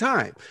all the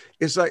time.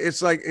 It's like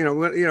I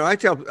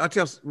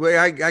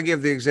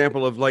give the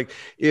example of, like,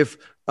 if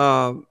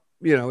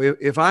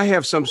if I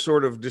have some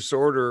sort of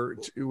disorder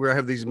where I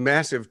have these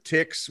massive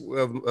tics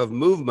of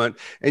movement,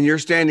 and you're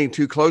standing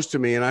too close to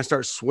me, and I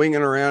start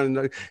swinging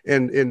around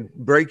and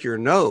break your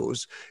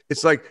nose,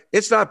 it's like,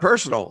 it's not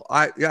personal.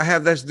 I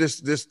have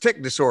this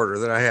tic disorder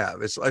that I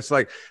have. It's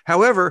like,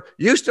 however,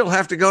 you still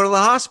have to go to the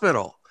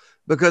hospital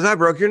because I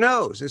broke your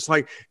nose. It's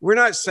like, we're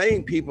not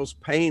saying people's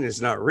pain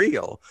is not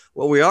real.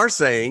 What we are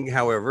saying,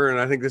 however, and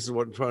I think this is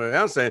what I'm trying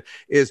to say,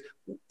 is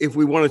if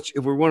we want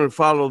to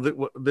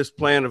follow this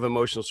plan of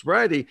emotional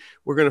sobriety,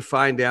 we're going to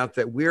find out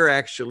that we're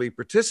actually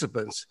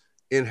participants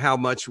in how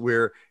much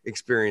we're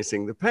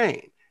experiencing the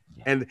pain.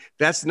 Yeah. And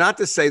that's not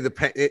to say the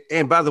pain.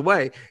 And by the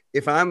way,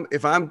 if I'm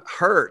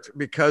hurt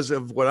because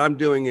of what I'm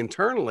doing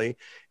internally,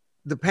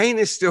 the pain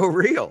is still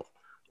real.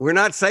 We're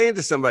not saying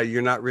to somebody,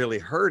 you're not really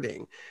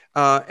hurting.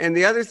 And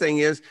the other thing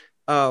is,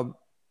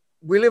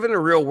 we live in a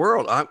real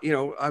world.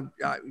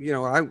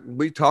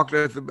 We talked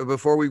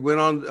before we went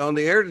on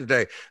the air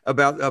today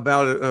about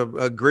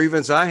a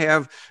grievance I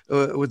have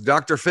with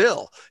Dr.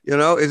 Phil.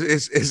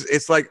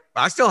 It's like,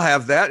 I still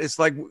have that. It's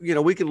like,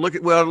 we can look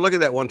at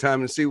that one time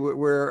and see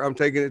where I'm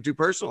taking it to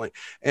personally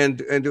and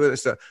doing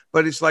this stuff.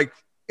 But it's like,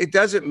 it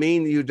doesn't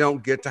mean you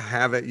don't get to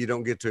have it. You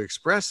don't get to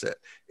express it.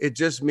 It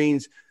just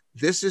means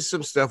this is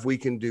some stuff we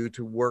can do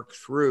to work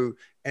through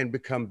and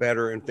become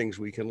better, and things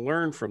we can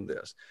learn from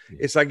this. Yeah.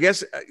 It's, I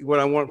guess, what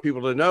I want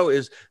people to know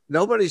is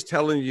nobody's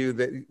telling you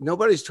that,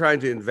 nobody's trying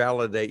to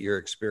invalidate your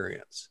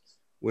experience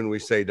when we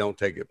say don't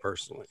take it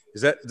personally.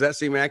 Does that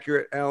seem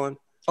accurate, Alan?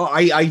 Oh,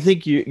 I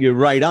think you're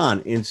right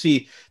on. And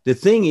see, the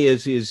thing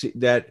is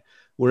that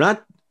we're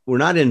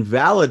not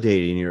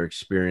invalidating your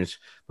experience,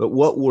 but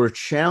what we're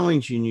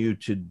challenging you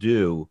to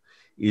do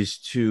is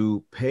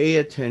to pay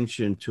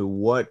attention to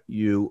what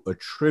you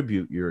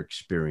attribute your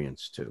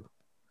experience to.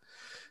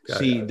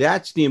 See,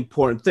 that's the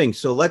important thing.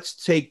 So let's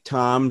take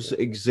Tom's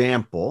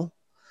example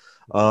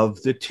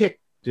of the tic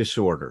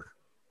disorder.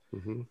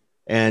 Mm-hmm.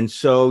 And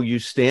so you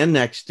stand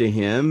next to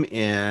him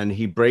and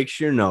he breaks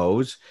your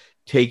nose.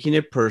 Taking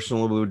it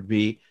personal would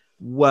be,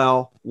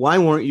 well, why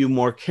weren't you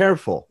more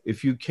careful?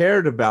 If you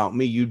cared about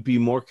me, you'd be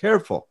more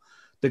careful.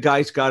 The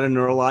guy's got a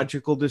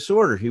neurological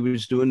disorder. He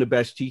was doing the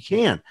best he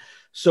can.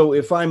 So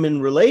if I'm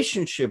in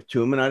relationship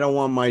to him and I don't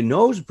want my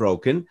nose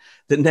broken,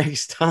 the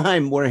next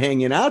time we're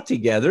hanging out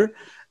together,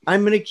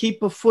 I'm going to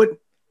keep a foot,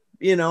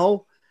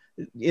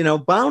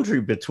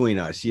 boundary between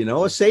us,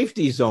 a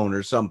safety zone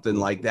or something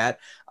like that.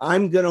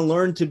 I'm going to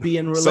learn to be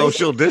in relationship.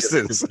 Social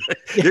distance.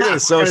 You're going to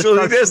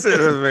socially distance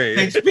with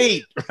me. 6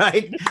 feet,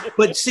 right?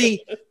 But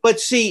see,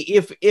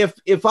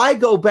 if I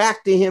go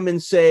back to him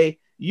and say,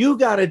 you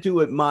got to do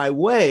it my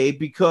way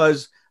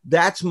because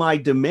that's my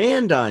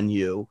demand on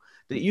you,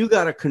 that you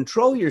got to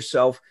control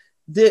yourself.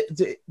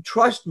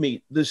 Trust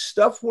me, the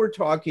stuff we're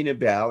talking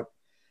about,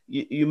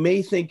 you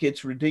may think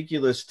it's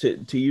ridiculous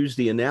to use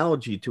the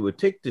analogy to a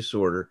tic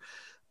disorder,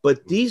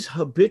 but these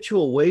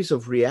habitual ways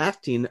of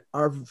reacting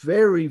are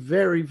very,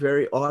 very,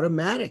 very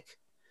automatic.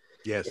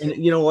 Yes.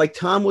 And, like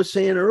Tom was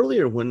saying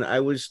earlier, when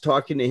I was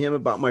talking to him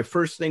about my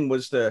first thing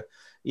was to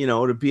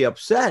be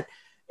upset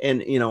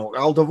and,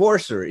 I'll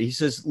divorce her. He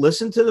says,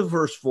 listen to the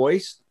first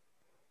voice,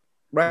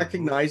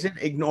 recognize it,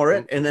 ignore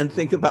it, and then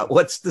think about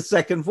what's the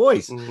second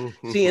voice.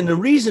 See, and the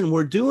reason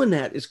we're doing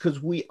that is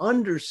because we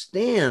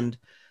understand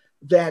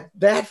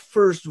that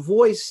first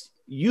voice,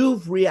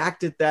 you've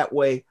reacted that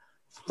way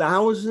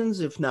thousands,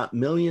 if not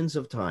millions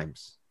of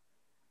times.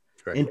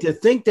 Right. And to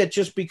think that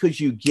just because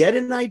you get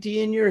an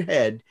idea in your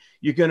head,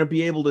 you're going to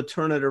be able to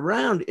turn it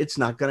around, it's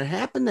not going to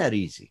happen that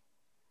easy.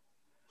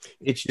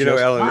 It's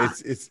Ellen,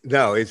 it's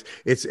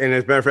and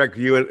as a matter of fact,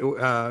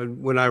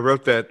 when I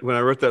wrote that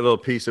little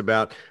piece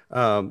about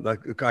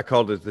I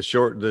called it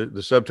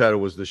the subtitle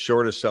was the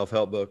shortest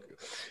self-help book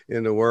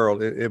in the world,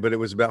 but it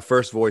was about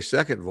first voice,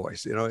 second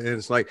voice, and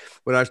it's like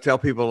what I tell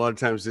people a lot of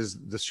times is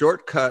the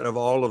shortcut of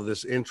all of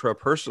this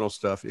intrapersonal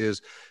stuff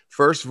is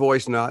first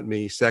voice, not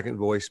me, second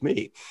voice,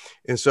 me.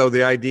 And so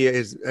the idea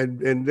is,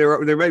 and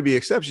there may be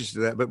exceptions to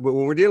that, but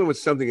when we're dealing with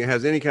something that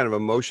has any kind of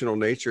emotional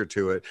nature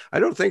to it, I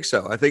don't think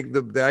so. I think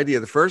the idea,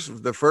 the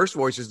first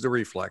voice is the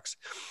reflex.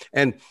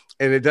 And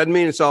it doesn't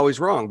mean it's always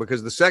wrong,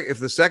 because if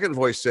the second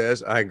voice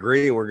says, I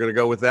agree, and we're going to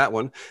go with that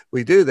one,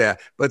 we do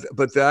that. But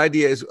the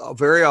idea is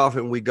very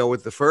often we go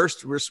with the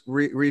first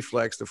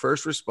reflex, the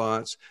first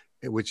response,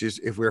 which is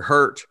if we're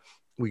hurt,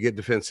 we get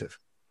defensive.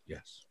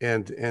 Yes.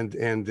 And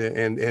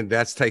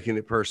that's taking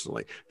it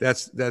personally.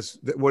 That's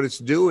what it's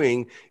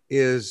doing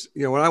is,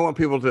 what I want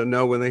people to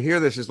know when they hear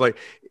this is like,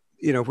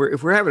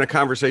 if we're having a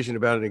conversation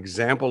about an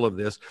example of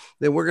this,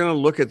 then we're going to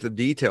look at the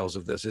details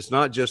of this. It's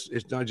not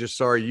just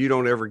sorry, you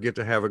don't ever get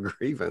to have a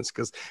grievance,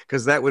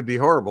 because that would be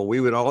horrible.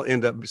 We would all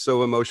end up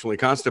so emotionally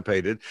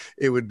constipated.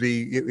 It would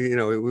be, we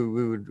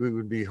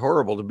would be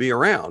horrible to be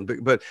around,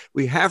 but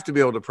we have to be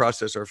able to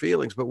process our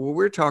feelings. But what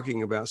we're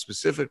talking about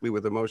specifically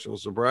with emotional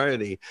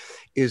sobriety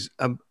is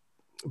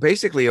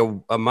basically a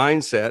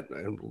mindset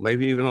and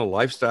maybe even a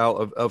lifestyle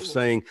of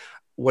saying,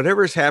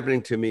 whatever is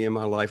happening to me in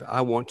my life, I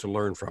want to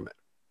learn from it.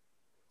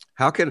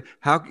 How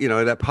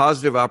that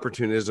positive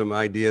opportunism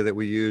idea that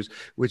we use,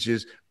 which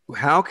is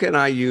how can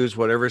I use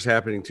whatever's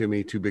happening to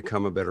me to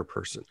become a better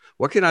person?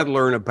 What can I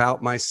learn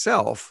about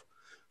myself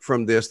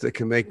from this that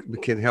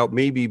can help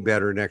me be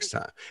better next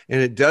time?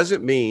 And it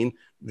doesn't mean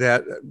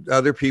that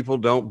other people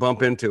don't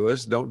bump into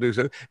us, don't do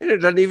so. And it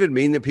doesn't even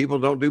mean that people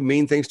don't do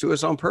mean things to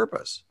us on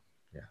purpose.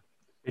 Yeah.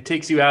 It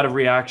takes you out of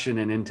reaction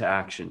and into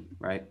action,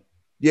 right?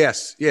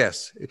 Yes.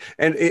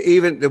 And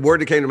even the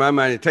word that came to my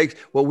mind,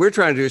 what we're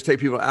trying to do is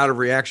take people out of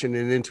reaction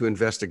and into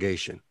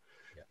investigation.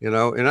 And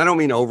I don't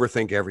mean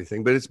overthink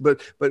everything,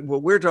 but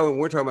what we're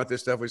talking about this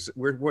stuff is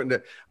we're wanting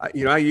to,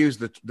 I use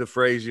the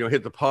phrase,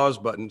 hit the pause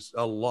buttons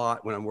a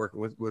lot when I'm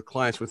working with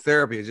clients with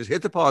therapy. Is just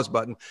hit the pause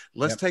button.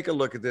 Let's take a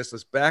look at this.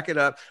 Let's back it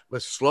up.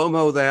 Let's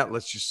slow-mo that.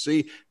 Let's just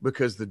see,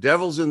 because the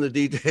devil's in the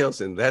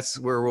details, and that's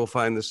where we'll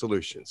find the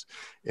solutions.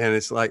 And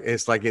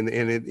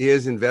and it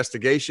is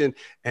investigation,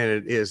 and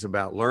it is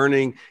about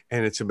learning,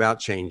 and it's about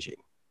changing.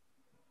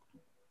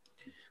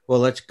 Well,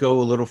 let's go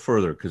a little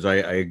further, because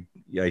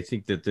I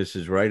think that this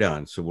is right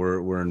on. So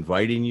we're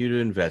inviting you to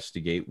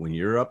investigate when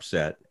you're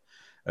upset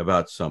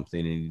about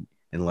something,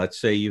 and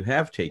let's say you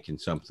have taken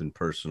something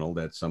personal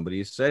that somebody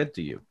has said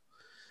to you,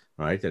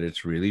 right? That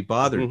it's really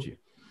bothered you.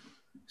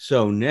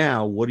 So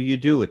now what do you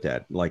do with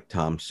that? Like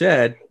Tom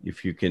said,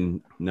 if you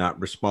can not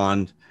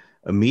respond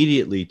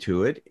immediately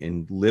to it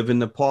and live in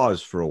the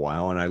pause for a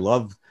while. And I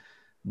love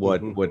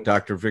what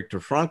Dr. Viktor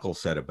Frankl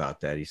said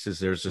about that. He says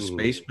there's a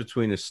space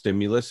between a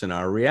stimulus and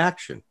our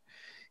reaction.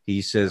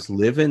 He says,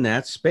 live in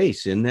that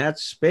space. In that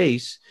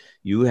space,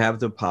 you have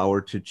the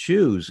power to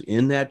choose.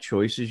 In that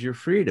choice is your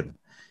freedom.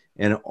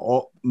 And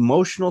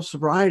emotional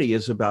sobriety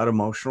is about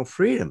emotional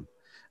freedom.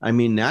 I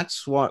mean,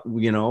 that's what,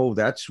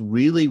 that's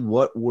really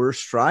what we're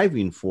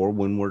striving for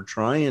when we're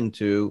trying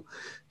to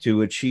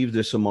achieve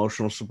this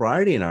emotional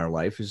sobriety in our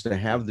life, is to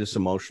have this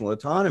emotional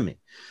autonomy.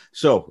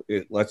 So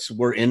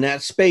we're in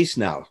that space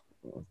now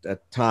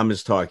that Tom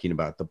is talking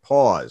about, the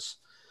pause,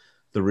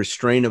 the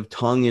restraint of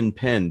tongue and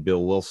pen,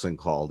 Bill Wilson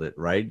called it,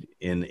 right?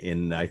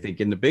 I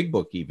think in the Big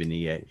Book, even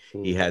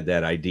he had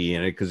that idea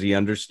in it, because he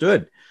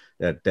understood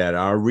that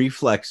our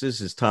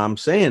reflexes, as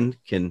Tom's saying,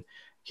 can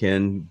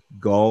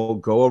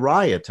go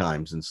awry at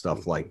times and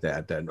stuff like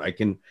that. That I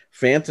can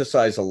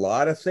fantasize a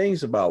lot of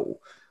things about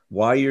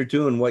why you're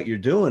doing what you're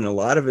doing. A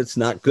lot of it's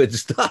not good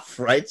stuff,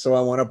 right? So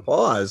I want to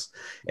pause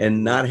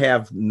and not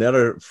have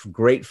another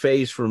great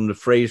phrase from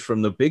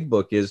the big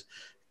book is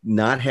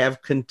not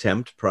have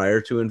contempt prior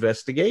to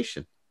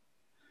investigation.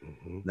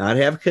 Not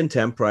have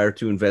contempt prior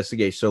to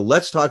investigation. So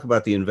let's talk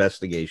about the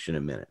investigation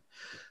a minute.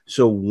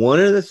 So one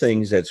of the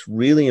things that's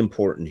really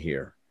important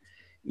here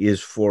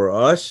is for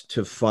us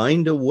to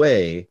find a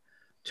way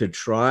to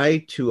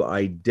try to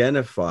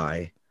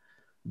identify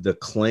the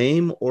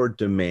claim or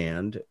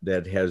demand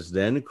that has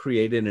then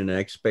created an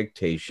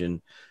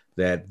expectation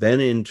that then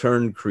in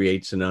turn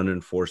creates an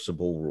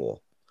unenforceable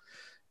rule.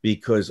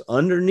 Because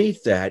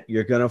underneath that,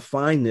 you're going to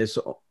find this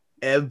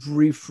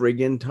every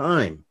friggin'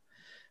 time.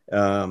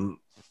 A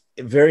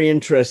very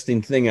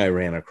interesting thing I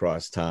ran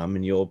across, Tom,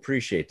 and you'll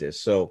appreciate this.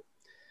 So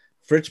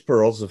Fritz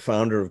Perls, the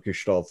founder of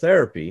Gestalt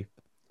therapy,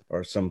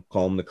 or some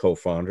call him the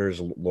co-founder, as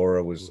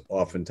Laura was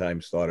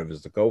oftentimes thought of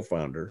as the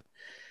co-founder.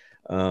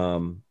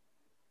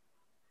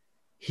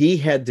 He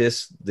had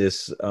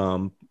this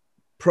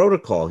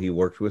protocol he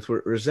worked with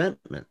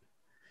resentment.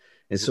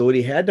 And so what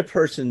he had the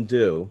person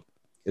do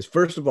is,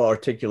 first of all,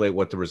 articulate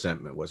what the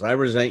resentment was. I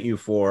resent you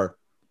for,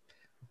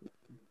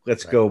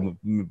 let's go,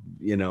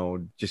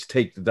 just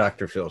take the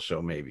Dr. Phil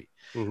show, maybe.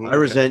 I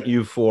resent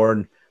you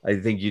for, I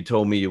think you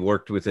told me you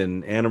worked with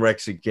an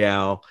anorexic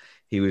gal.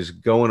 He was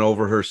going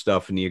over her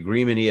stuff, and the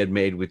agreement he had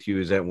made with you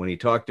is that when he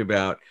talked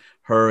about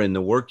her and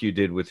the work you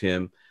did with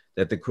him,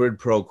 that the quid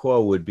pro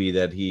quo would be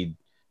that he'd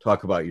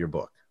talk about your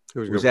book.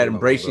 Was that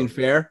Embracing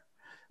Fair?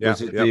 Yeah.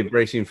 Was it the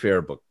Embracing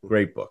Fair book?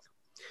 Great book.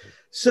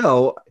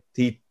 So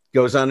he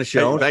goes on the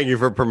show. Thank you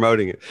for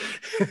promoting it.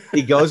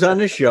 He goes on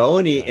the show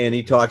and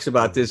he talks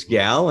about this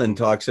gal and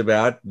talks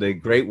about the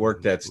great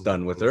work that's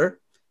done with her.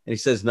 And he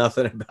says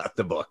nothing about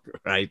the book,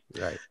 right?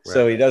 Right.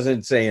 So he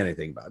doesn't say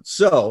anything about it.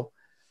 So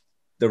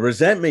the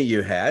resentment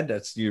you had,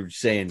 that's you're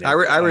saying. That,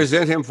 I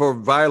resent him for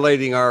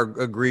violating our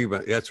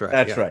agreement. That's right.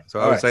 That's right. So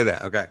I would say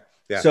that. Okay.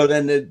 Yeah. So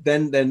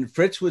then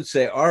Fritz would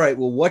say, all right,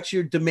 well, what's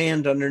your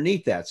demand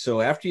underneath that?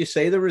 So after you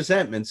say the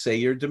resentment, say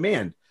your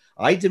demand.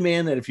 I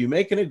demand that if you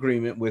make an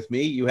agreement with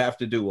me, you have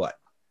to do what?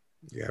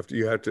 You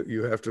have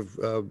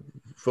to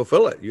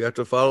fulfill it. You have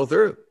to follow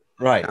through.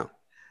 Right. Yeah.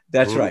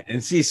 That's right.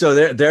 And see, so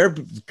there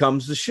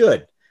comes the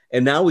should.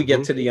 And now we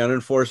get to the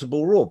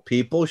unenforceable rule.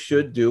 People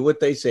should do what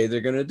they say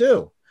they're going to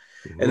do.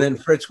 And then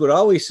Fritz would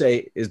always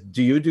say,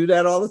 do you do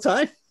that all the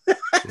time?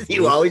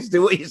 You always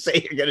do what you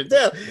say you're going to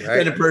do. Right.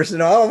 And the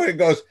person over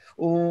goes,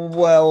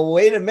 well,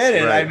 wait a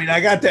minute. Right. I mean, I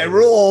got that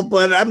rule,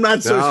 but I'm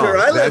not so sure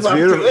I live up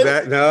to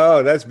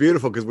it. That's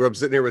beautiful, because we're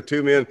sitting here with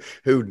two men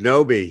who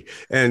know me,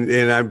 and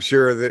I'm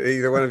sure that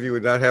either one of you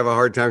would not have a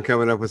hard time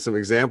coming up with some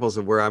exampls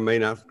of where I may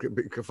not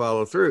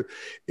follow through.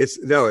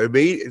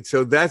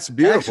 So that's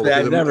beautiful. Actually,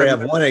 I never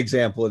have one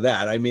example of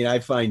that. I mean, I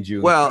find you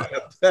eventually,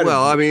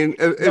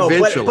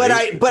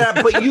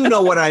 but you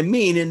know what I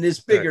mean in this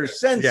bigger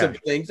sense of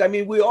things. I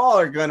mean, we all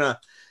are gonna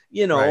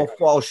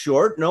fall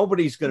short.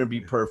 Nobody's going to be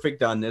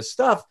perfect on this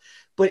stuff,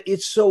 but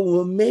it's so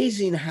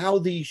amazing how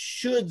these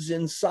shoulds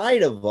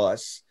inside of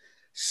us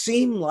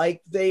seem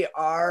like they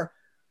are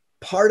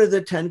part of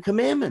the 10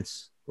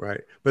 Commandments.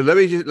 Right. But let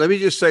me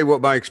just say what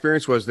my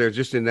experience was there,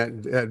 just in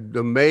that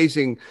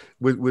amazing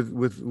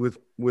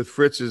with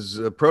Fritz's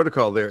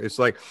protocol there. It's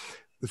like,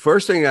 the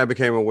first thing I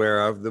became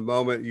aware of the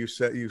moment you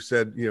said,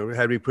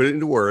 had me put it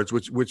into words,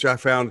 which I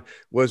found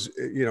was,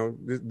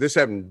 this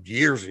happened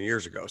years and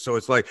years ago. So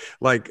it's like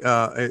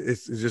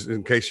it's just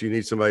in case you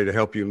need somebody to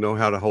help you know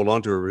how to hold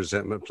on to a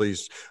resentment,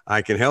 please,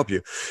 I can help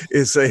you.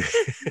 It's like,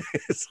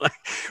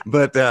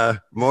 but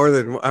more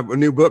than a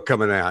new book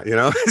coming out,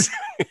 That's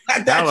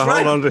how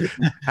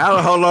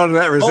to hold on to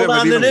that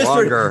resentment even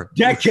longer. For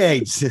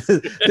decades,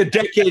 the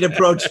decade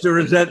approach to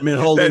resentment,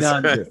 holding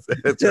on to.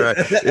 That's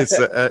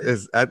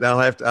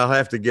right. I'll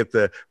have to get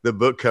the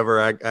book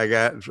cover I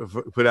got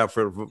put out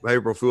for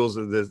April Fool's.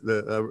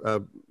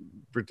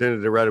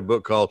 Pretended to write a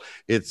book called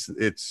 "It's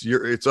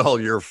All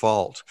Your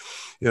Fault."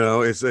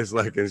 It's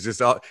like it's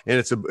just all, and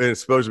it's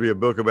supposed to be a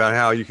book about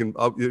how you can.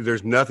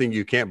 There's nothing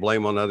you can't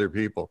blame on other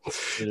people.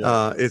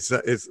 But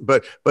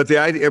the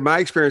idea, my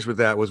experience with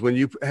that was when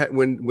you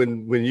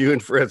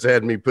and Fritz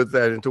had me put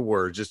that into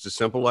words, just as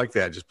simple like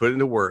that, just put it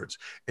into words,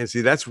 and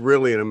see, that's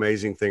really an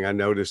amazing thing I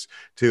noticed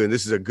too. And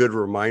this is a good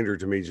reminder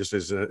to me, just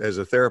as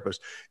a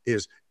therapist,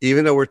 is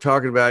even though we're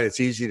talking about it, it's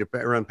easy to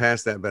run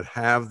past that, but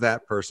have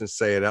that person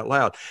say it out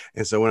loud.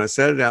 And so when I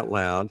said it out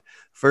loud,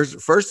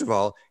 first of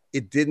all,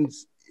 it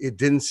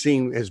didn't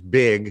seem as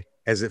big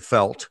as it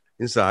felt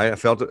inside. I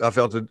felt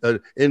an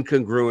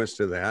incongruence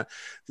to that.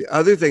 The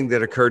other thing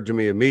that occurred to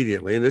me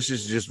immediately, and this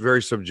is just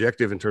very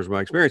subjective in terms of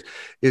my experience,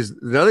 is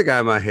another guy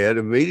in my head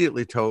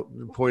immediately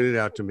pointed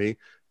out to me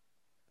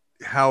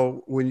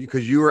how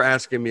because you were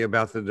asking me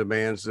about the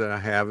demands that I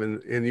have,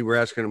 and you were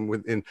asking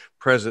them in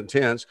present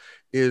tense,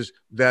 is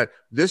that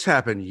this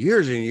happened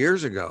years and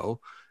years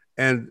ago.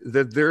 and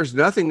that there's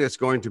nothing that's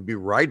going to be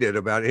righted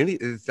about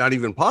it's not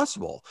even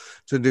possible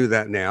to do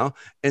that now.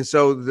 And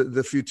so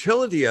the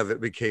futility of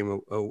it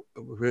became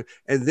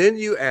and then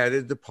you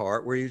added the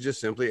part where you just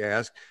simply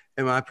ask,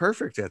 am I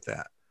perfect at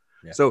that?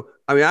 Yeah. So,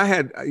 I mean, I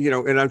had,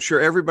 and I'm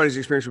sure everybody's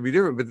experience would be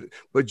different,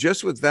 but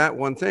just with that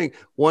one thing,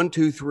 1,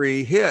 2,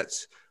 3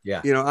 hits,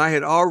 yeah.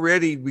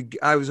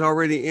 I was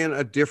already in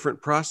a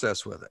different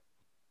process with it.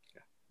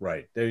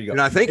 Right. There you go.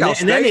 And I think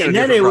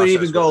then it would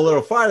even go a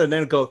little farther.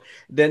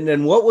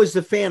 Then what was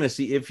the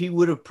fantasy? If he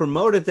would have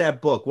promoted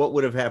that book, what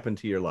would have happened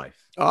to your life?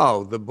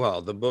 Oh, the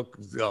book,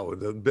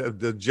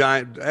 the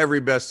giant, every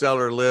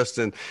bestseller list.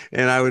 And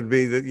I would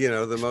be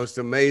the most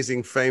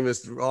amazing,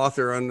 famous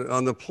author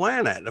on the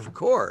planet, of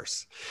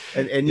course.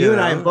 And you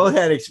and I both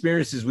had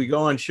experiences. We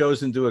go on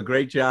shows and do a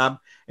great job,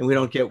 and we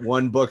don't get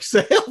one book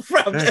sale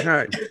from it.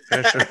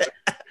 That's right.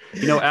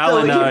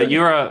 Alan,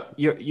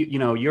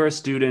 you're a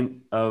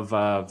student of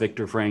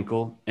Viktor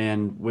Frankl,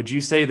 and would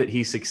you say that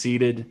he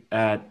succeeded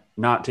at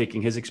not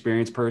taking his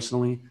experience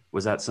personally?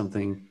 Was that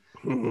something?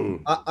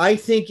 I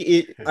think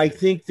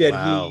that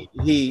wow.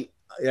 he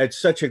that's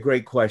such a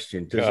great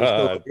question.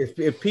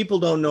 If people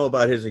don't know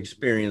about his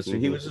experience,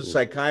 he was a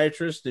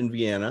psychiatrist in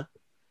Vienna,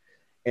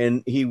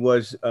 and he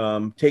was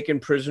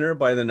taken prisoner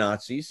by the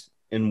Nazis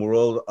at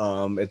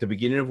the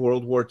beginning of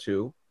World War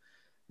II.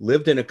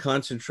 Lived in a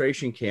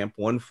concentration camp,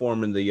 one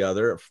form and the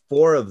other,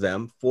 4 of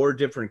them, 4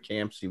 different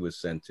camps he was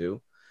sent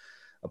to.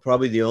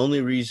 Probably the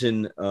only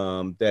reason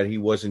that he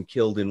wasn't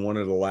killed in one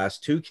of the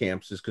last 2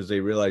 camps is because they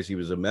realized he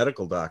was a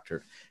medical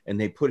doctor,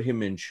 and they put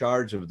him in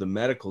charge of the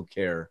medical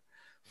care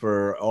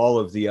for all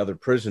of the other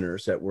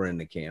prisoners that were in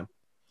the camp,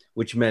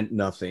 which meant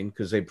nothing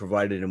because they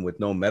provided him with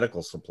no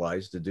medical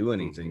supplies to do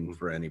anything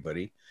for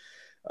anybody.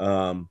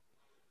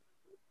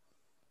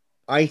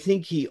 I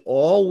think he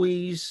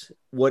always,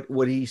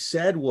 what he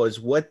said was,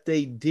 what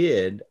they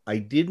did, I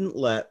didn't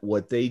let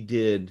what they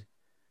did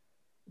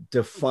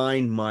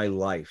define my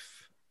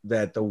life,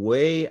 that the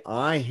way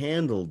I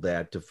handled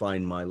that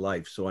defined my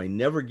life. So I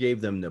never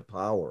gave them the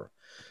power,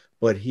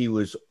 but he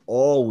was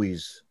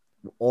always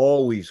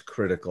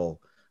critical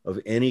of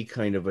any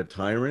kind of a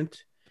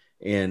tyrant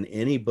and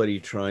anybody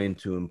trying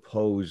to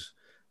impose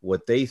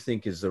what they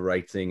think is the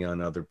right thing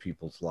on other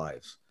people's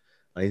lives.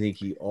 I think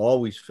he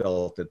always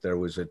felt that there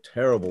was a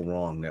terrible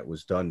wrong that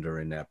was done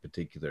during that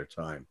particular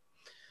time.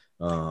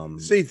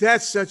 See,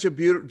 that's such a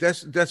beautiful,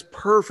 that's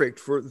perfect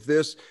for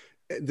this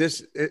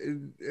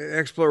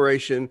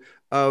exploration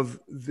of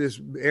this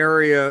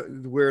area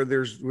where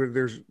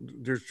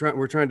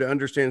we're trying to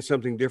understand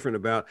something different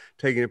about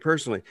taking it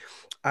personally.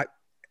 I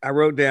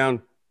wrote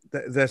down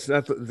that's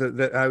not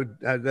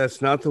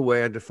the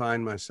way I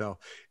define myself.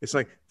 It's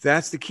like,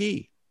 that's the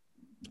key.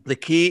 The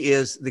key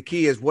is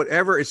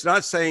whatever. It's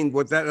not saying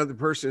what that other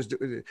person is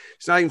doing.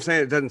 It's not even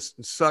saying it doesn't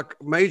suck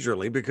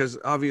majorly, because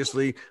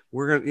obviously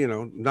we're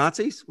gonna,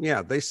 Nazis.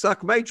 Yeah, they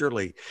suck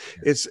majorly.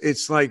 Yeah.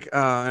 It's like,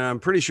 and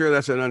I'm pretty sure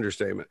that's an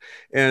understatement.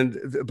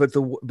 But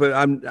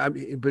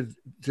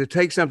to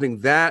take something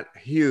that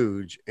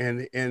huge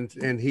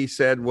and he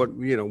said what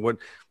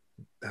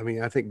I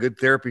mean, I think good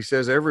therapy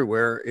says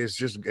everywhere is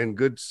just, and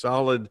good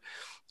solid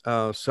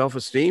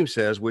self-esteem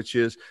says, which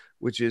is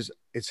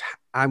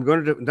I'm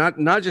going to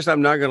not just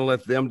I'm not going to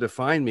let them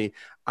define me.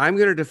 I'm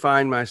going to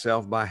define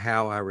myself by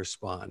how I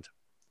respond.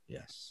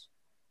 Yes.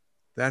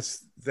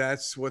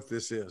 That's what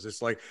this is.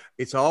 It's like,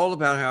 it's all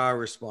about how I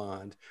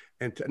respond,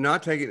 and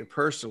not taking it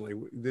personally.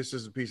 This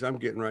is the piece I'm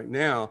getting right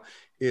now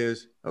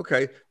is,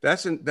 okay,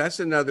 that's a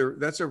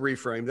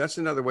reframe. That's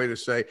another way to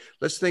say,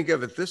 let's think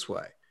of it this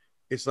way.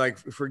 It's like,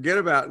 forget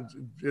about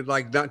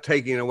like not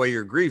taking away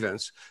your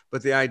grievance,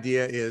 but the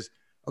idea is,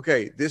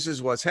 okay, this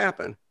is what's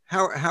happened.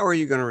 How are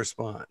you going to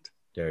respond?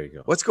 There you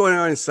go. What's going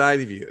on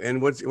inside of you,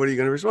 and what are you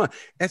going to respond?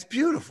 That's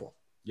beautiful.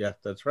 Yeah,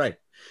 that's right.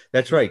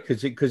 That's right.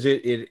 Because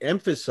it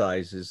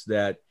emphasizes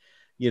that,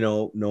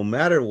 no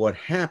matter what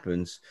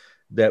happens,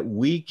 that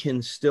we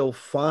can still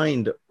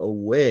find a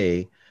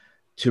way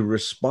to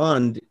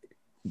respond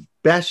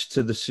best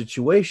to the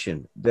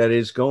situation that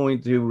is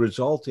going to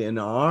result in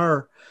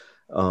our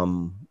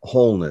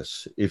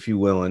wholeness, if you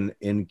will, and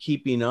in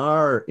keeping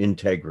our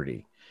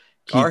integrity.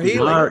 Our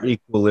healing, our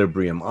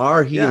equilibrium,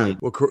 our healing. Yeah.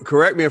 Well,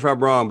 correct me if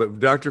I'm wrong, but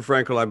Dr.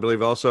 Frankl, I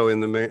believe, also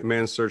in the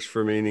Man's Search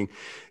for Meaning,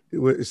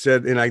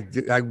 said, and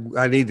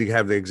I need to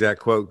have the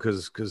exact quote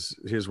because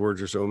his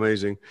words are so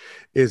amazing.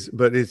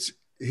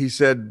 He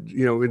said,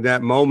 in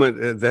that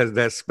moment,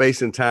 that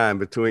space and time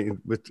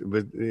between,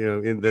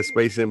 in the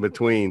space in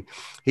between,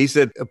 he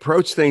said,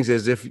 approach things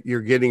as if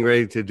you're getting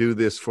ready to do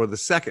this for the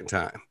second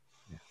time.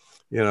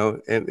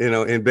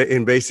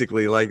 And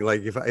basically like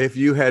if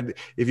you and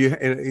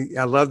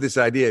I love this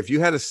idea, if you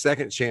had a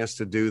second chance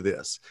to do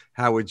this,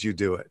 how would you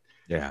do it?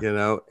 Yeah.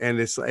 And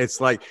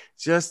it's like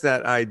just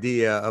that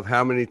idea of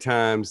how many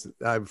times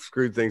I've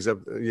screwed things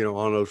up,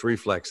 on those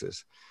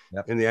reflexes.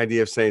 Yep. And the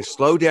idea of saying,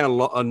 slow down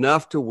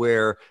enough to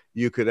where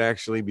you could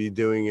actually be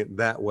doing it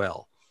that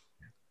well.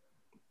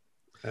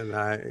 And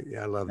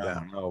I love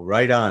that. No,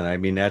 right on. I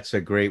mean, that's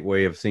a great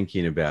way of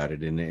thinking about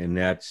it. And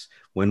that's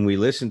when we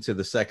listen to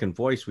the second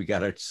voice,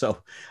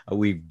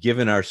 we've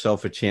given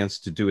ourselves a chance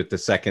to do it the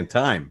second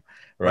time.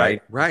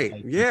 Right.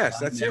 Right. Yes,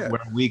 that's it.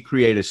 Where we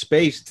create a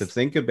space to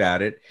think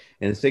about it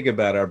and think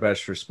about our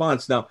best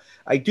response. Now,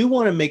 I do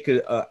want to make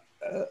a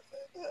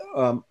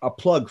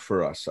plug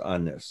for us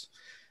on this.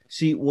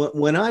 See,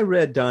 when I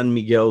read Don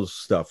Miguel's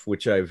stuff,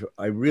 which I'm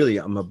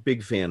a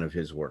big fan of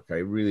his work. I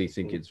really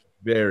think it's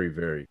very,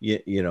 very,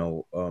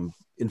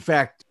 in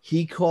fact,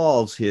 he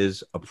calls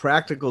his A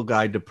Practical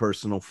Guide to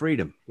Personal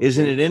Freedom.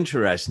 Isn't it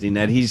interesting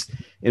that he's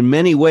in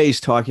many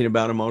ways talking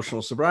about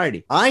emotional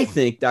sobriety? I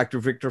think Dr.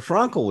 Viktor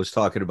Frankl was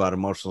talking about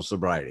emotional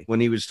sobriety when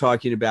he was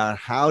talking about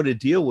how to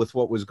deal with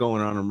what was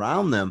going on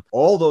around them.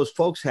 All those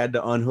folks had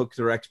to unhook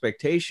their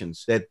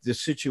expectations that the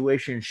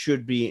situation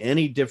should be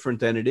any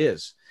different than it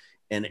is.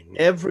 And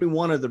every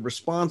one of the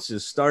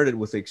responses started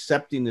with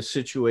accepting the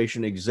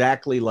situation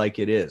exactly like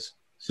it is.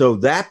 So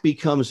that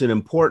becomes an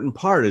important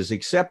part, is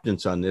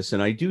acceptance on this.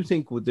 And I do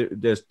think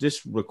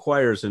this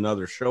requires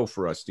another show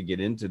for us to get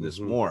into this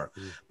more.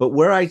 But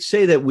where I'd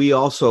say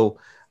that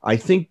I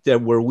think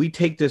that where we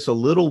take this a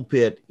little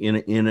bit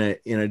in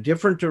a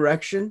different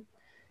direction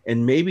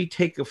and maybe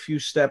take a few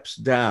steps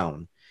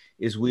down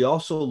is we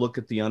also look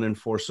at the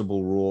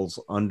unenforceable rules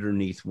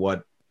underneath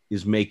what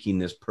is making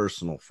this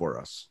personal for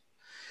us.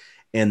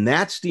 And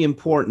that's the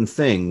important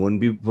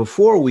thing.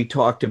 Before we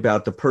talked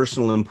about the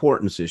personal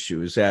importance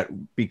issue, is that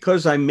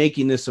because I'm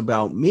making this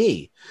about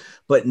me,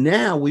 but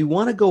now we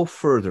want to go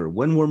further.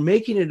 When we're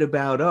making it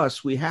about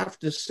us, we have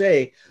to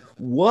say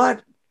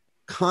what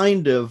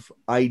kind of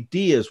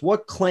ideas,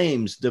 what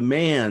claims,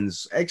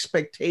 demands,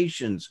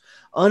 expectations,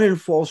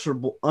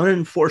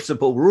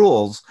 unenforceable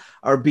rules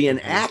are being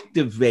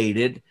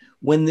activated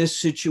when this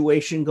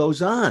situation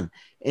goes on.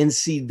 And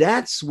see,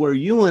 that's where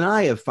you and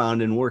I have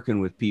found in working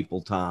with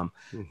people, Tom,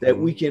 that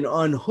we can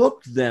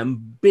unhook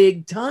them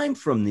big time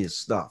from this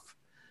stuff,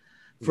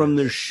 from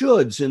their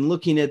shoulds and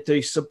looking at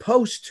their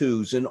supposed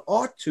tos and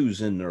ought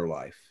tos in their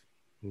life.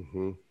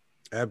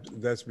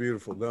 That's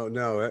beautiful.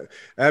 No,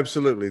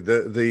 absolutely.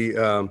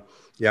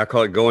 I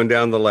call it going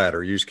down the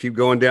ladder. You just keep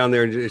going down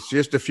there, and it's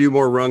just a few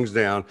more rungs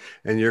down,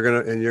 and you're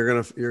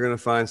gonna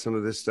find some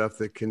of this stuff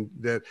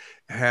that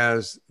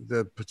has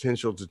the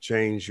potential to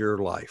change your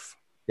life.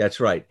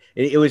 That's right.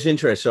 It was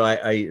interesting.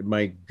 So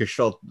my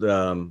Gestalt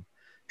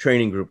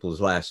training group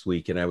was last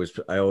week, and I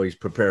always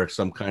prepare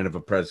some kind of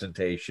a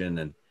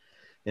presentation,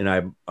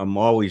 and I'm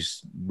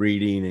always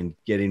reading and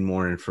getting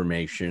more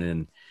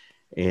information,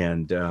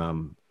 and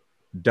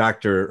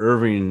Dr.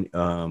 Irving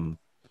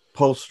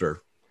Polster,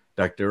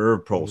 Dr.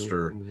 Irv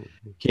Polster,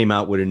 came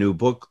out with a new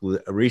book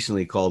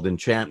recently called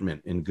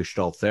Enchantment in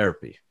Gestalt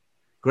Therapy.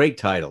 Great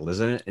title,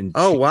 isn't it?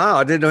 Oh, wow.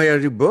 I didn't know he had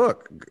a new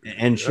book.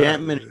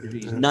 Enchantment.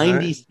 He's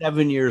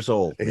 97 years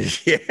old.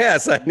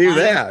 Yes, I knew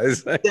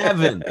that.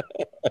 7.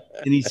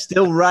 And he's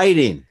still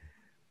writing.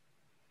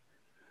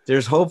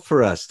 There's hope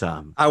for us,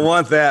 Tom. I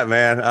want that,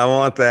 man. I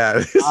want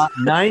that.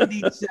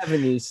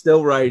 97, he's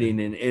still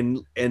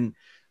writing. And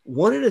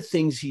one of the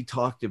things he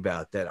talked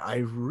about that I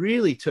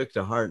really took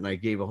to heart, and I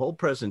gave a whole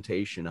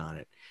presentation on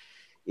it,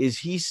 is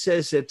he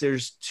says that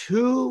there's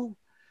 2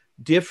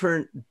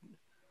 different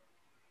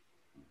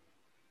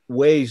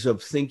ways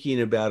of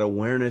thinking about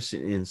awareness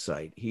and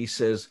insight. He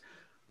says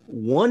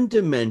one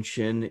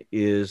dimension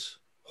is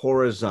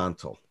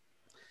horizontal,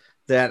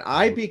 that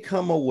I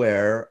become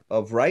aware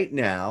of right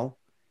now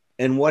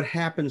and what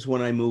happens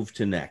when I move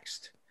to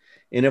next.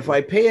 And if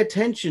I pay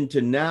attention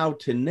to now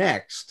to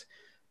next,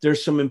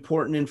 there's some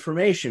important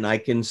information. I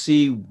can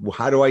see,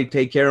 how do I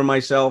take care of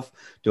myself?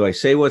 Do I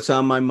say what's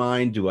on my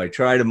mind? Do I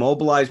try to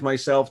mobilize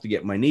myself to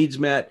get my needs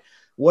met?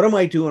 What am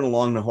I doing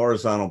along the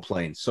horizontal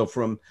plane?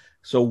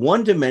 So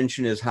one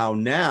dimension is how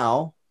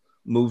now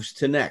moves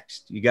to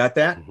next. You got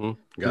that?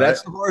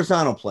 That's the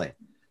horizontal plane.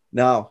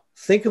 Now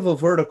think of a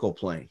vertical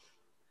plane.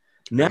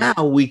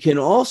 Now we can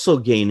also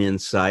gain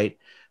insight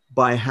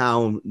by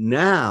how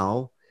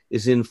now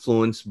is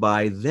influenced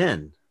by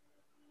then.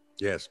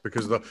 Yes,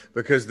 because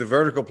the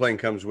vertical plane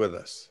comes with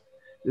us.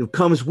 It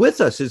comes with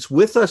us. It's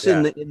with us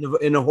in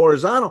the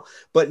horizontal,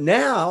 but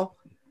now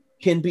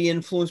can be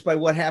influenced by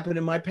what happened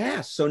in my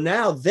past. So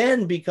now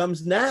then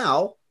becomes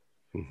now.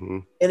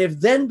 And if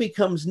then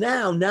becomes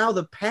now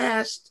the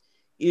past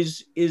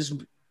is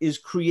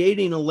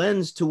creating a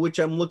lens to which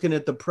I'm looking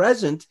at the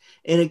present,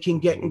 and it can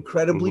get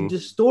incredibly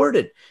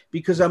distorted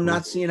because I'm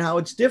not seeing how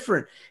it's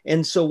different.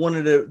 And so one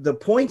of the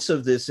points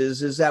of this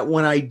is that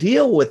when I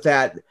deal with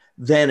that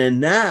then and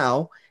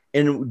now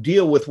and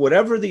deal with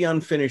whatever the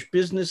unfinished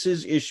business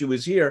issue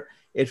is here,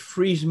 it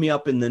frees me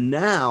up in the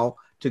now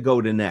to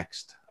go to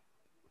next.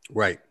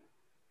 Right.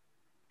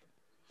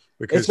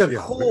 Because, it's a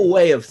cool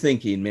way of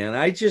thinking, man.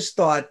 I just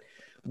thought,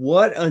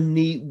 what a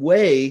neat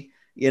way.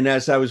 And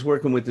as I was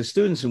working with the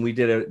students, and we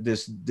did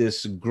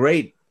this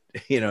great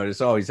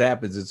this always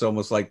happens. It's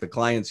almost like the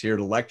client's here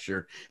to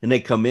lecture and they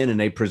come in and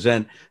they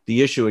present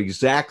the issue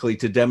exactly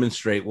to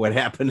demonstrate what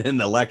happened in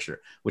the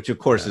lecture, which of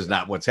course is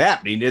not what's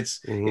happening.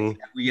 It's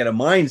we get a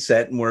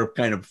mindset and we're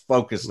kind of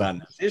focused on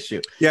this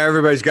issue. Yeah,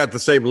 everybody's got the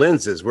same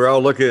lenses. We're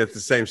all looking at the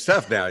same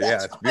stuff now.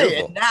 It's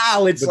beautiful. And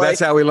now it's that's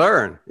how we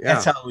learn. Yeah.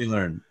 That's how we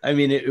learn. I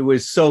mean, it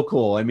was so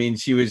cool. I mean,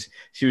 she was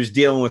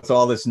dealing with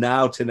all this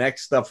now to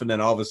next stuff, and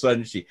then all of a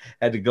sudden she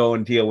had to go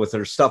and deal with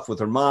her stuff with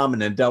her mom,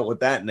 and then dealt with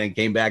that, and then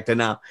came back to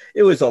now.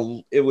 It was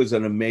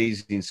an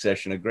amazing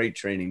session, a great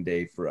training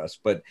day for us.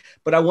 But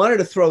I wanted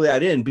to throw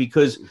that in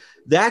because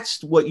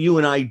that's what you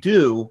and I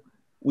do.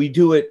 We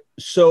do it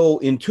so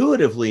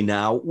intuitively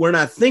now. We're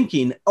not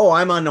thinking, oh,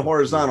 I'm on the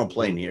horizontal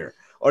plane here,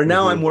 or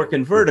now I'm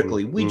working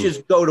vertically. We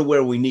just go to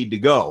where we need to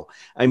go.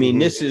 I mean,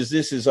 this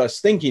is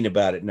us thinking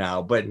about it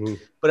now. But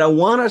I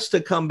want us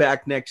to come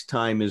back next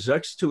time is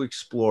us to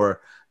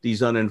explore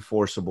these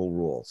unenforceable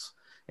rules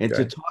and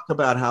to talk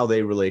about how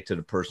they relate to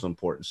the personal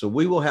importance. So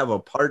we will have a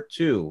part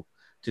 2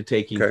 to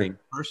taking things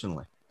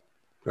personally.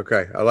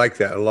 Okay. I like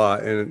that a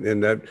lot.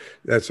 And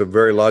that's a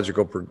very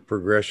logical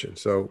progression.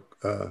 So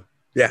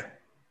yeah,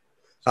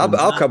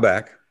 I'll come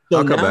back. So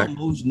I'll come back.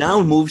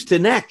 Moves to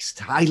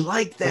next. I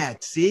like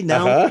that. See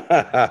now.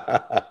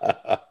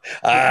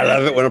 I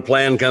love it when a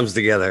plan comes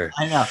together.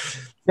 I know.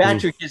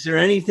 Patrick, is there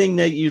anything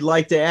that you'd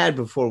like to add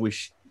before we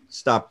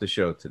stop the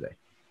show today?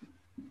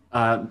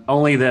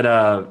 Only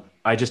that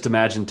I just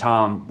imagined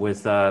Tom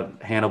with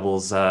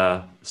Hannibal's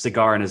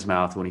cigar in his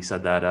mouth when he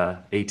said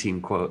that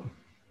 18 quote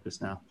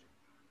just now.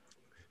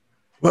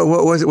 What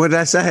was it? What did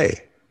I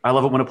say? I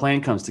love it when a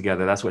plan comes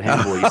together. That's what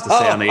Hannibal used to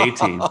say on the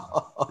 18.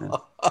 Yeah.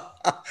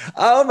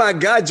 Oh my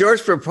God,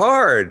 George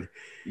Peppard.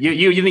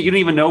 You didn't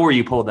even know where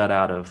you pulled that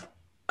out of.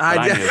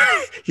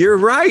 You're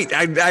right.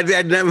 I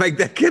did not make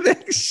that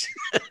connection.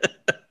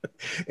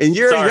 And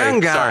you're a young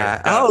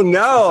guy. Oh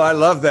no, I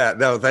love that.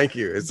 No, thank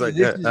you. It's like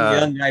this is a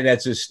young guy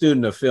that's a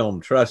student of film.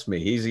 Trust me,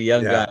 he's a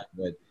young guy.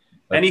 But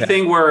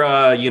anything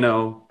where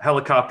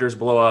helicopters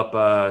blow up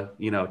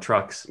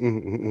trucks.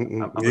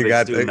 I'm a big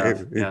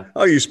student of.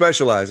 Oh, you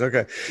specialize.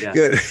 Okay,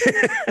 good.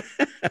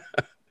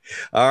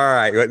 All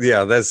right.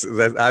 Yeah, that's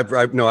that.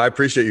 I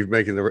appreciate you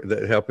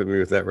helping me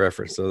with that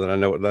reference, so that I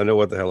know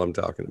what the hell I'm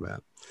talking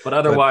about. But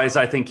otherwise,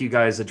 I think you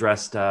guys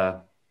addressed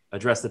the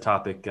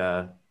topic.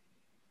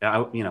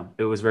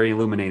 It was very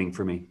illuminating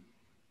for me.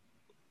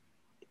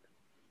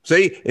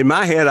 See, in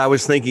my head, I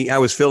was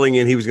filling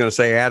in. He was going to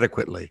say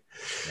adequately.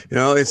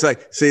 It's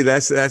like, see,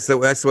 that's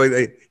the way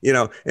they,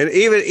 and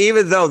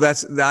even though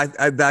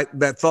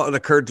that thought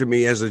occurred to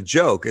me as a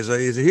joke, as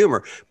a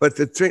humor. But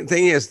the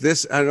thing is,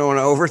 this, I don't want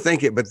to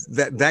overthink it, but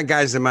that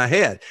guy's in my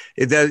head.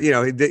 It does,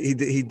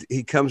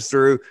 he comes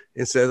through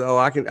and says, oh,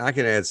 I can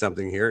add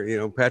something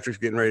here. Patrick's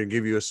getting ready to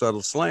give you a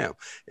subtle slam.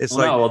 It's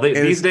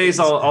these days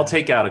I'll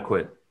take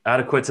adequate.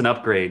 Adequate's an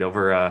upgrade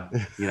over,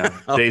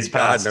 days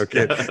past. No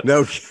kidding.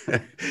 No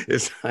kidding.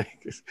 It's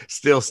like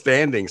still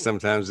standing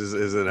sometimes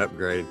is an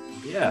upgrade.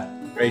 Yeah.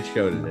 Great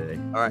show today.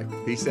 All right.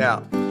 Peace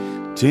out.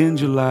 Tend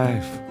your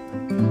life.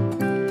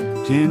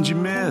 Tend your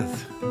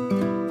myth.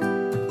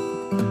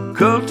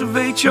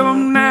 Cultivate your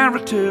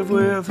narrative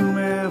with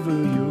whomever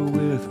you're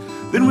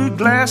with. Then with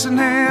glass in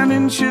hand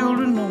and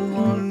children on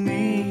one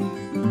knee.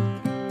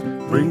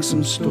 Bring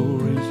some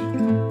stories.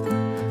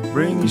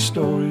 Bring your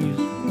stories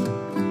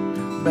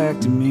back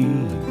to me.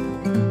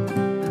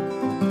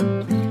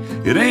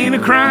 It ain't a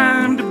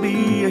crime to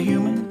be a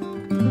human.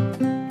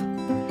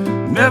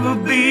 Never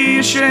be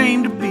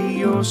ashamed to be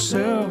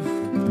yourself.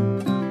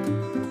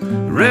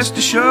 Rest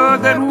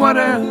assured that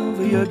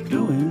whatever you're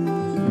doing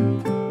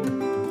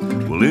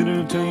will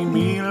entertain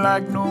me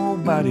like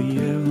nobody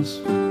else.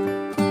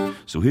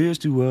 So here's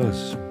to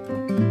us,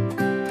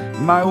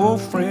 my old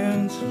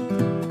friends,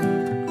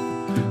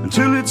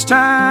 until it's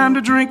time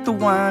to drink the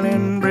wine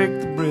and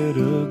break the bread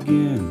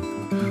again.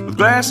 With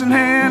glass in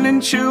hand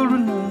and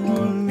children on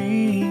one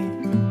knee.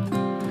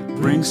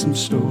 Bring some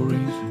stories.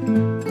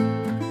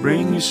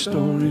 Bring your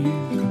stories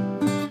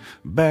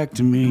back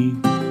to me.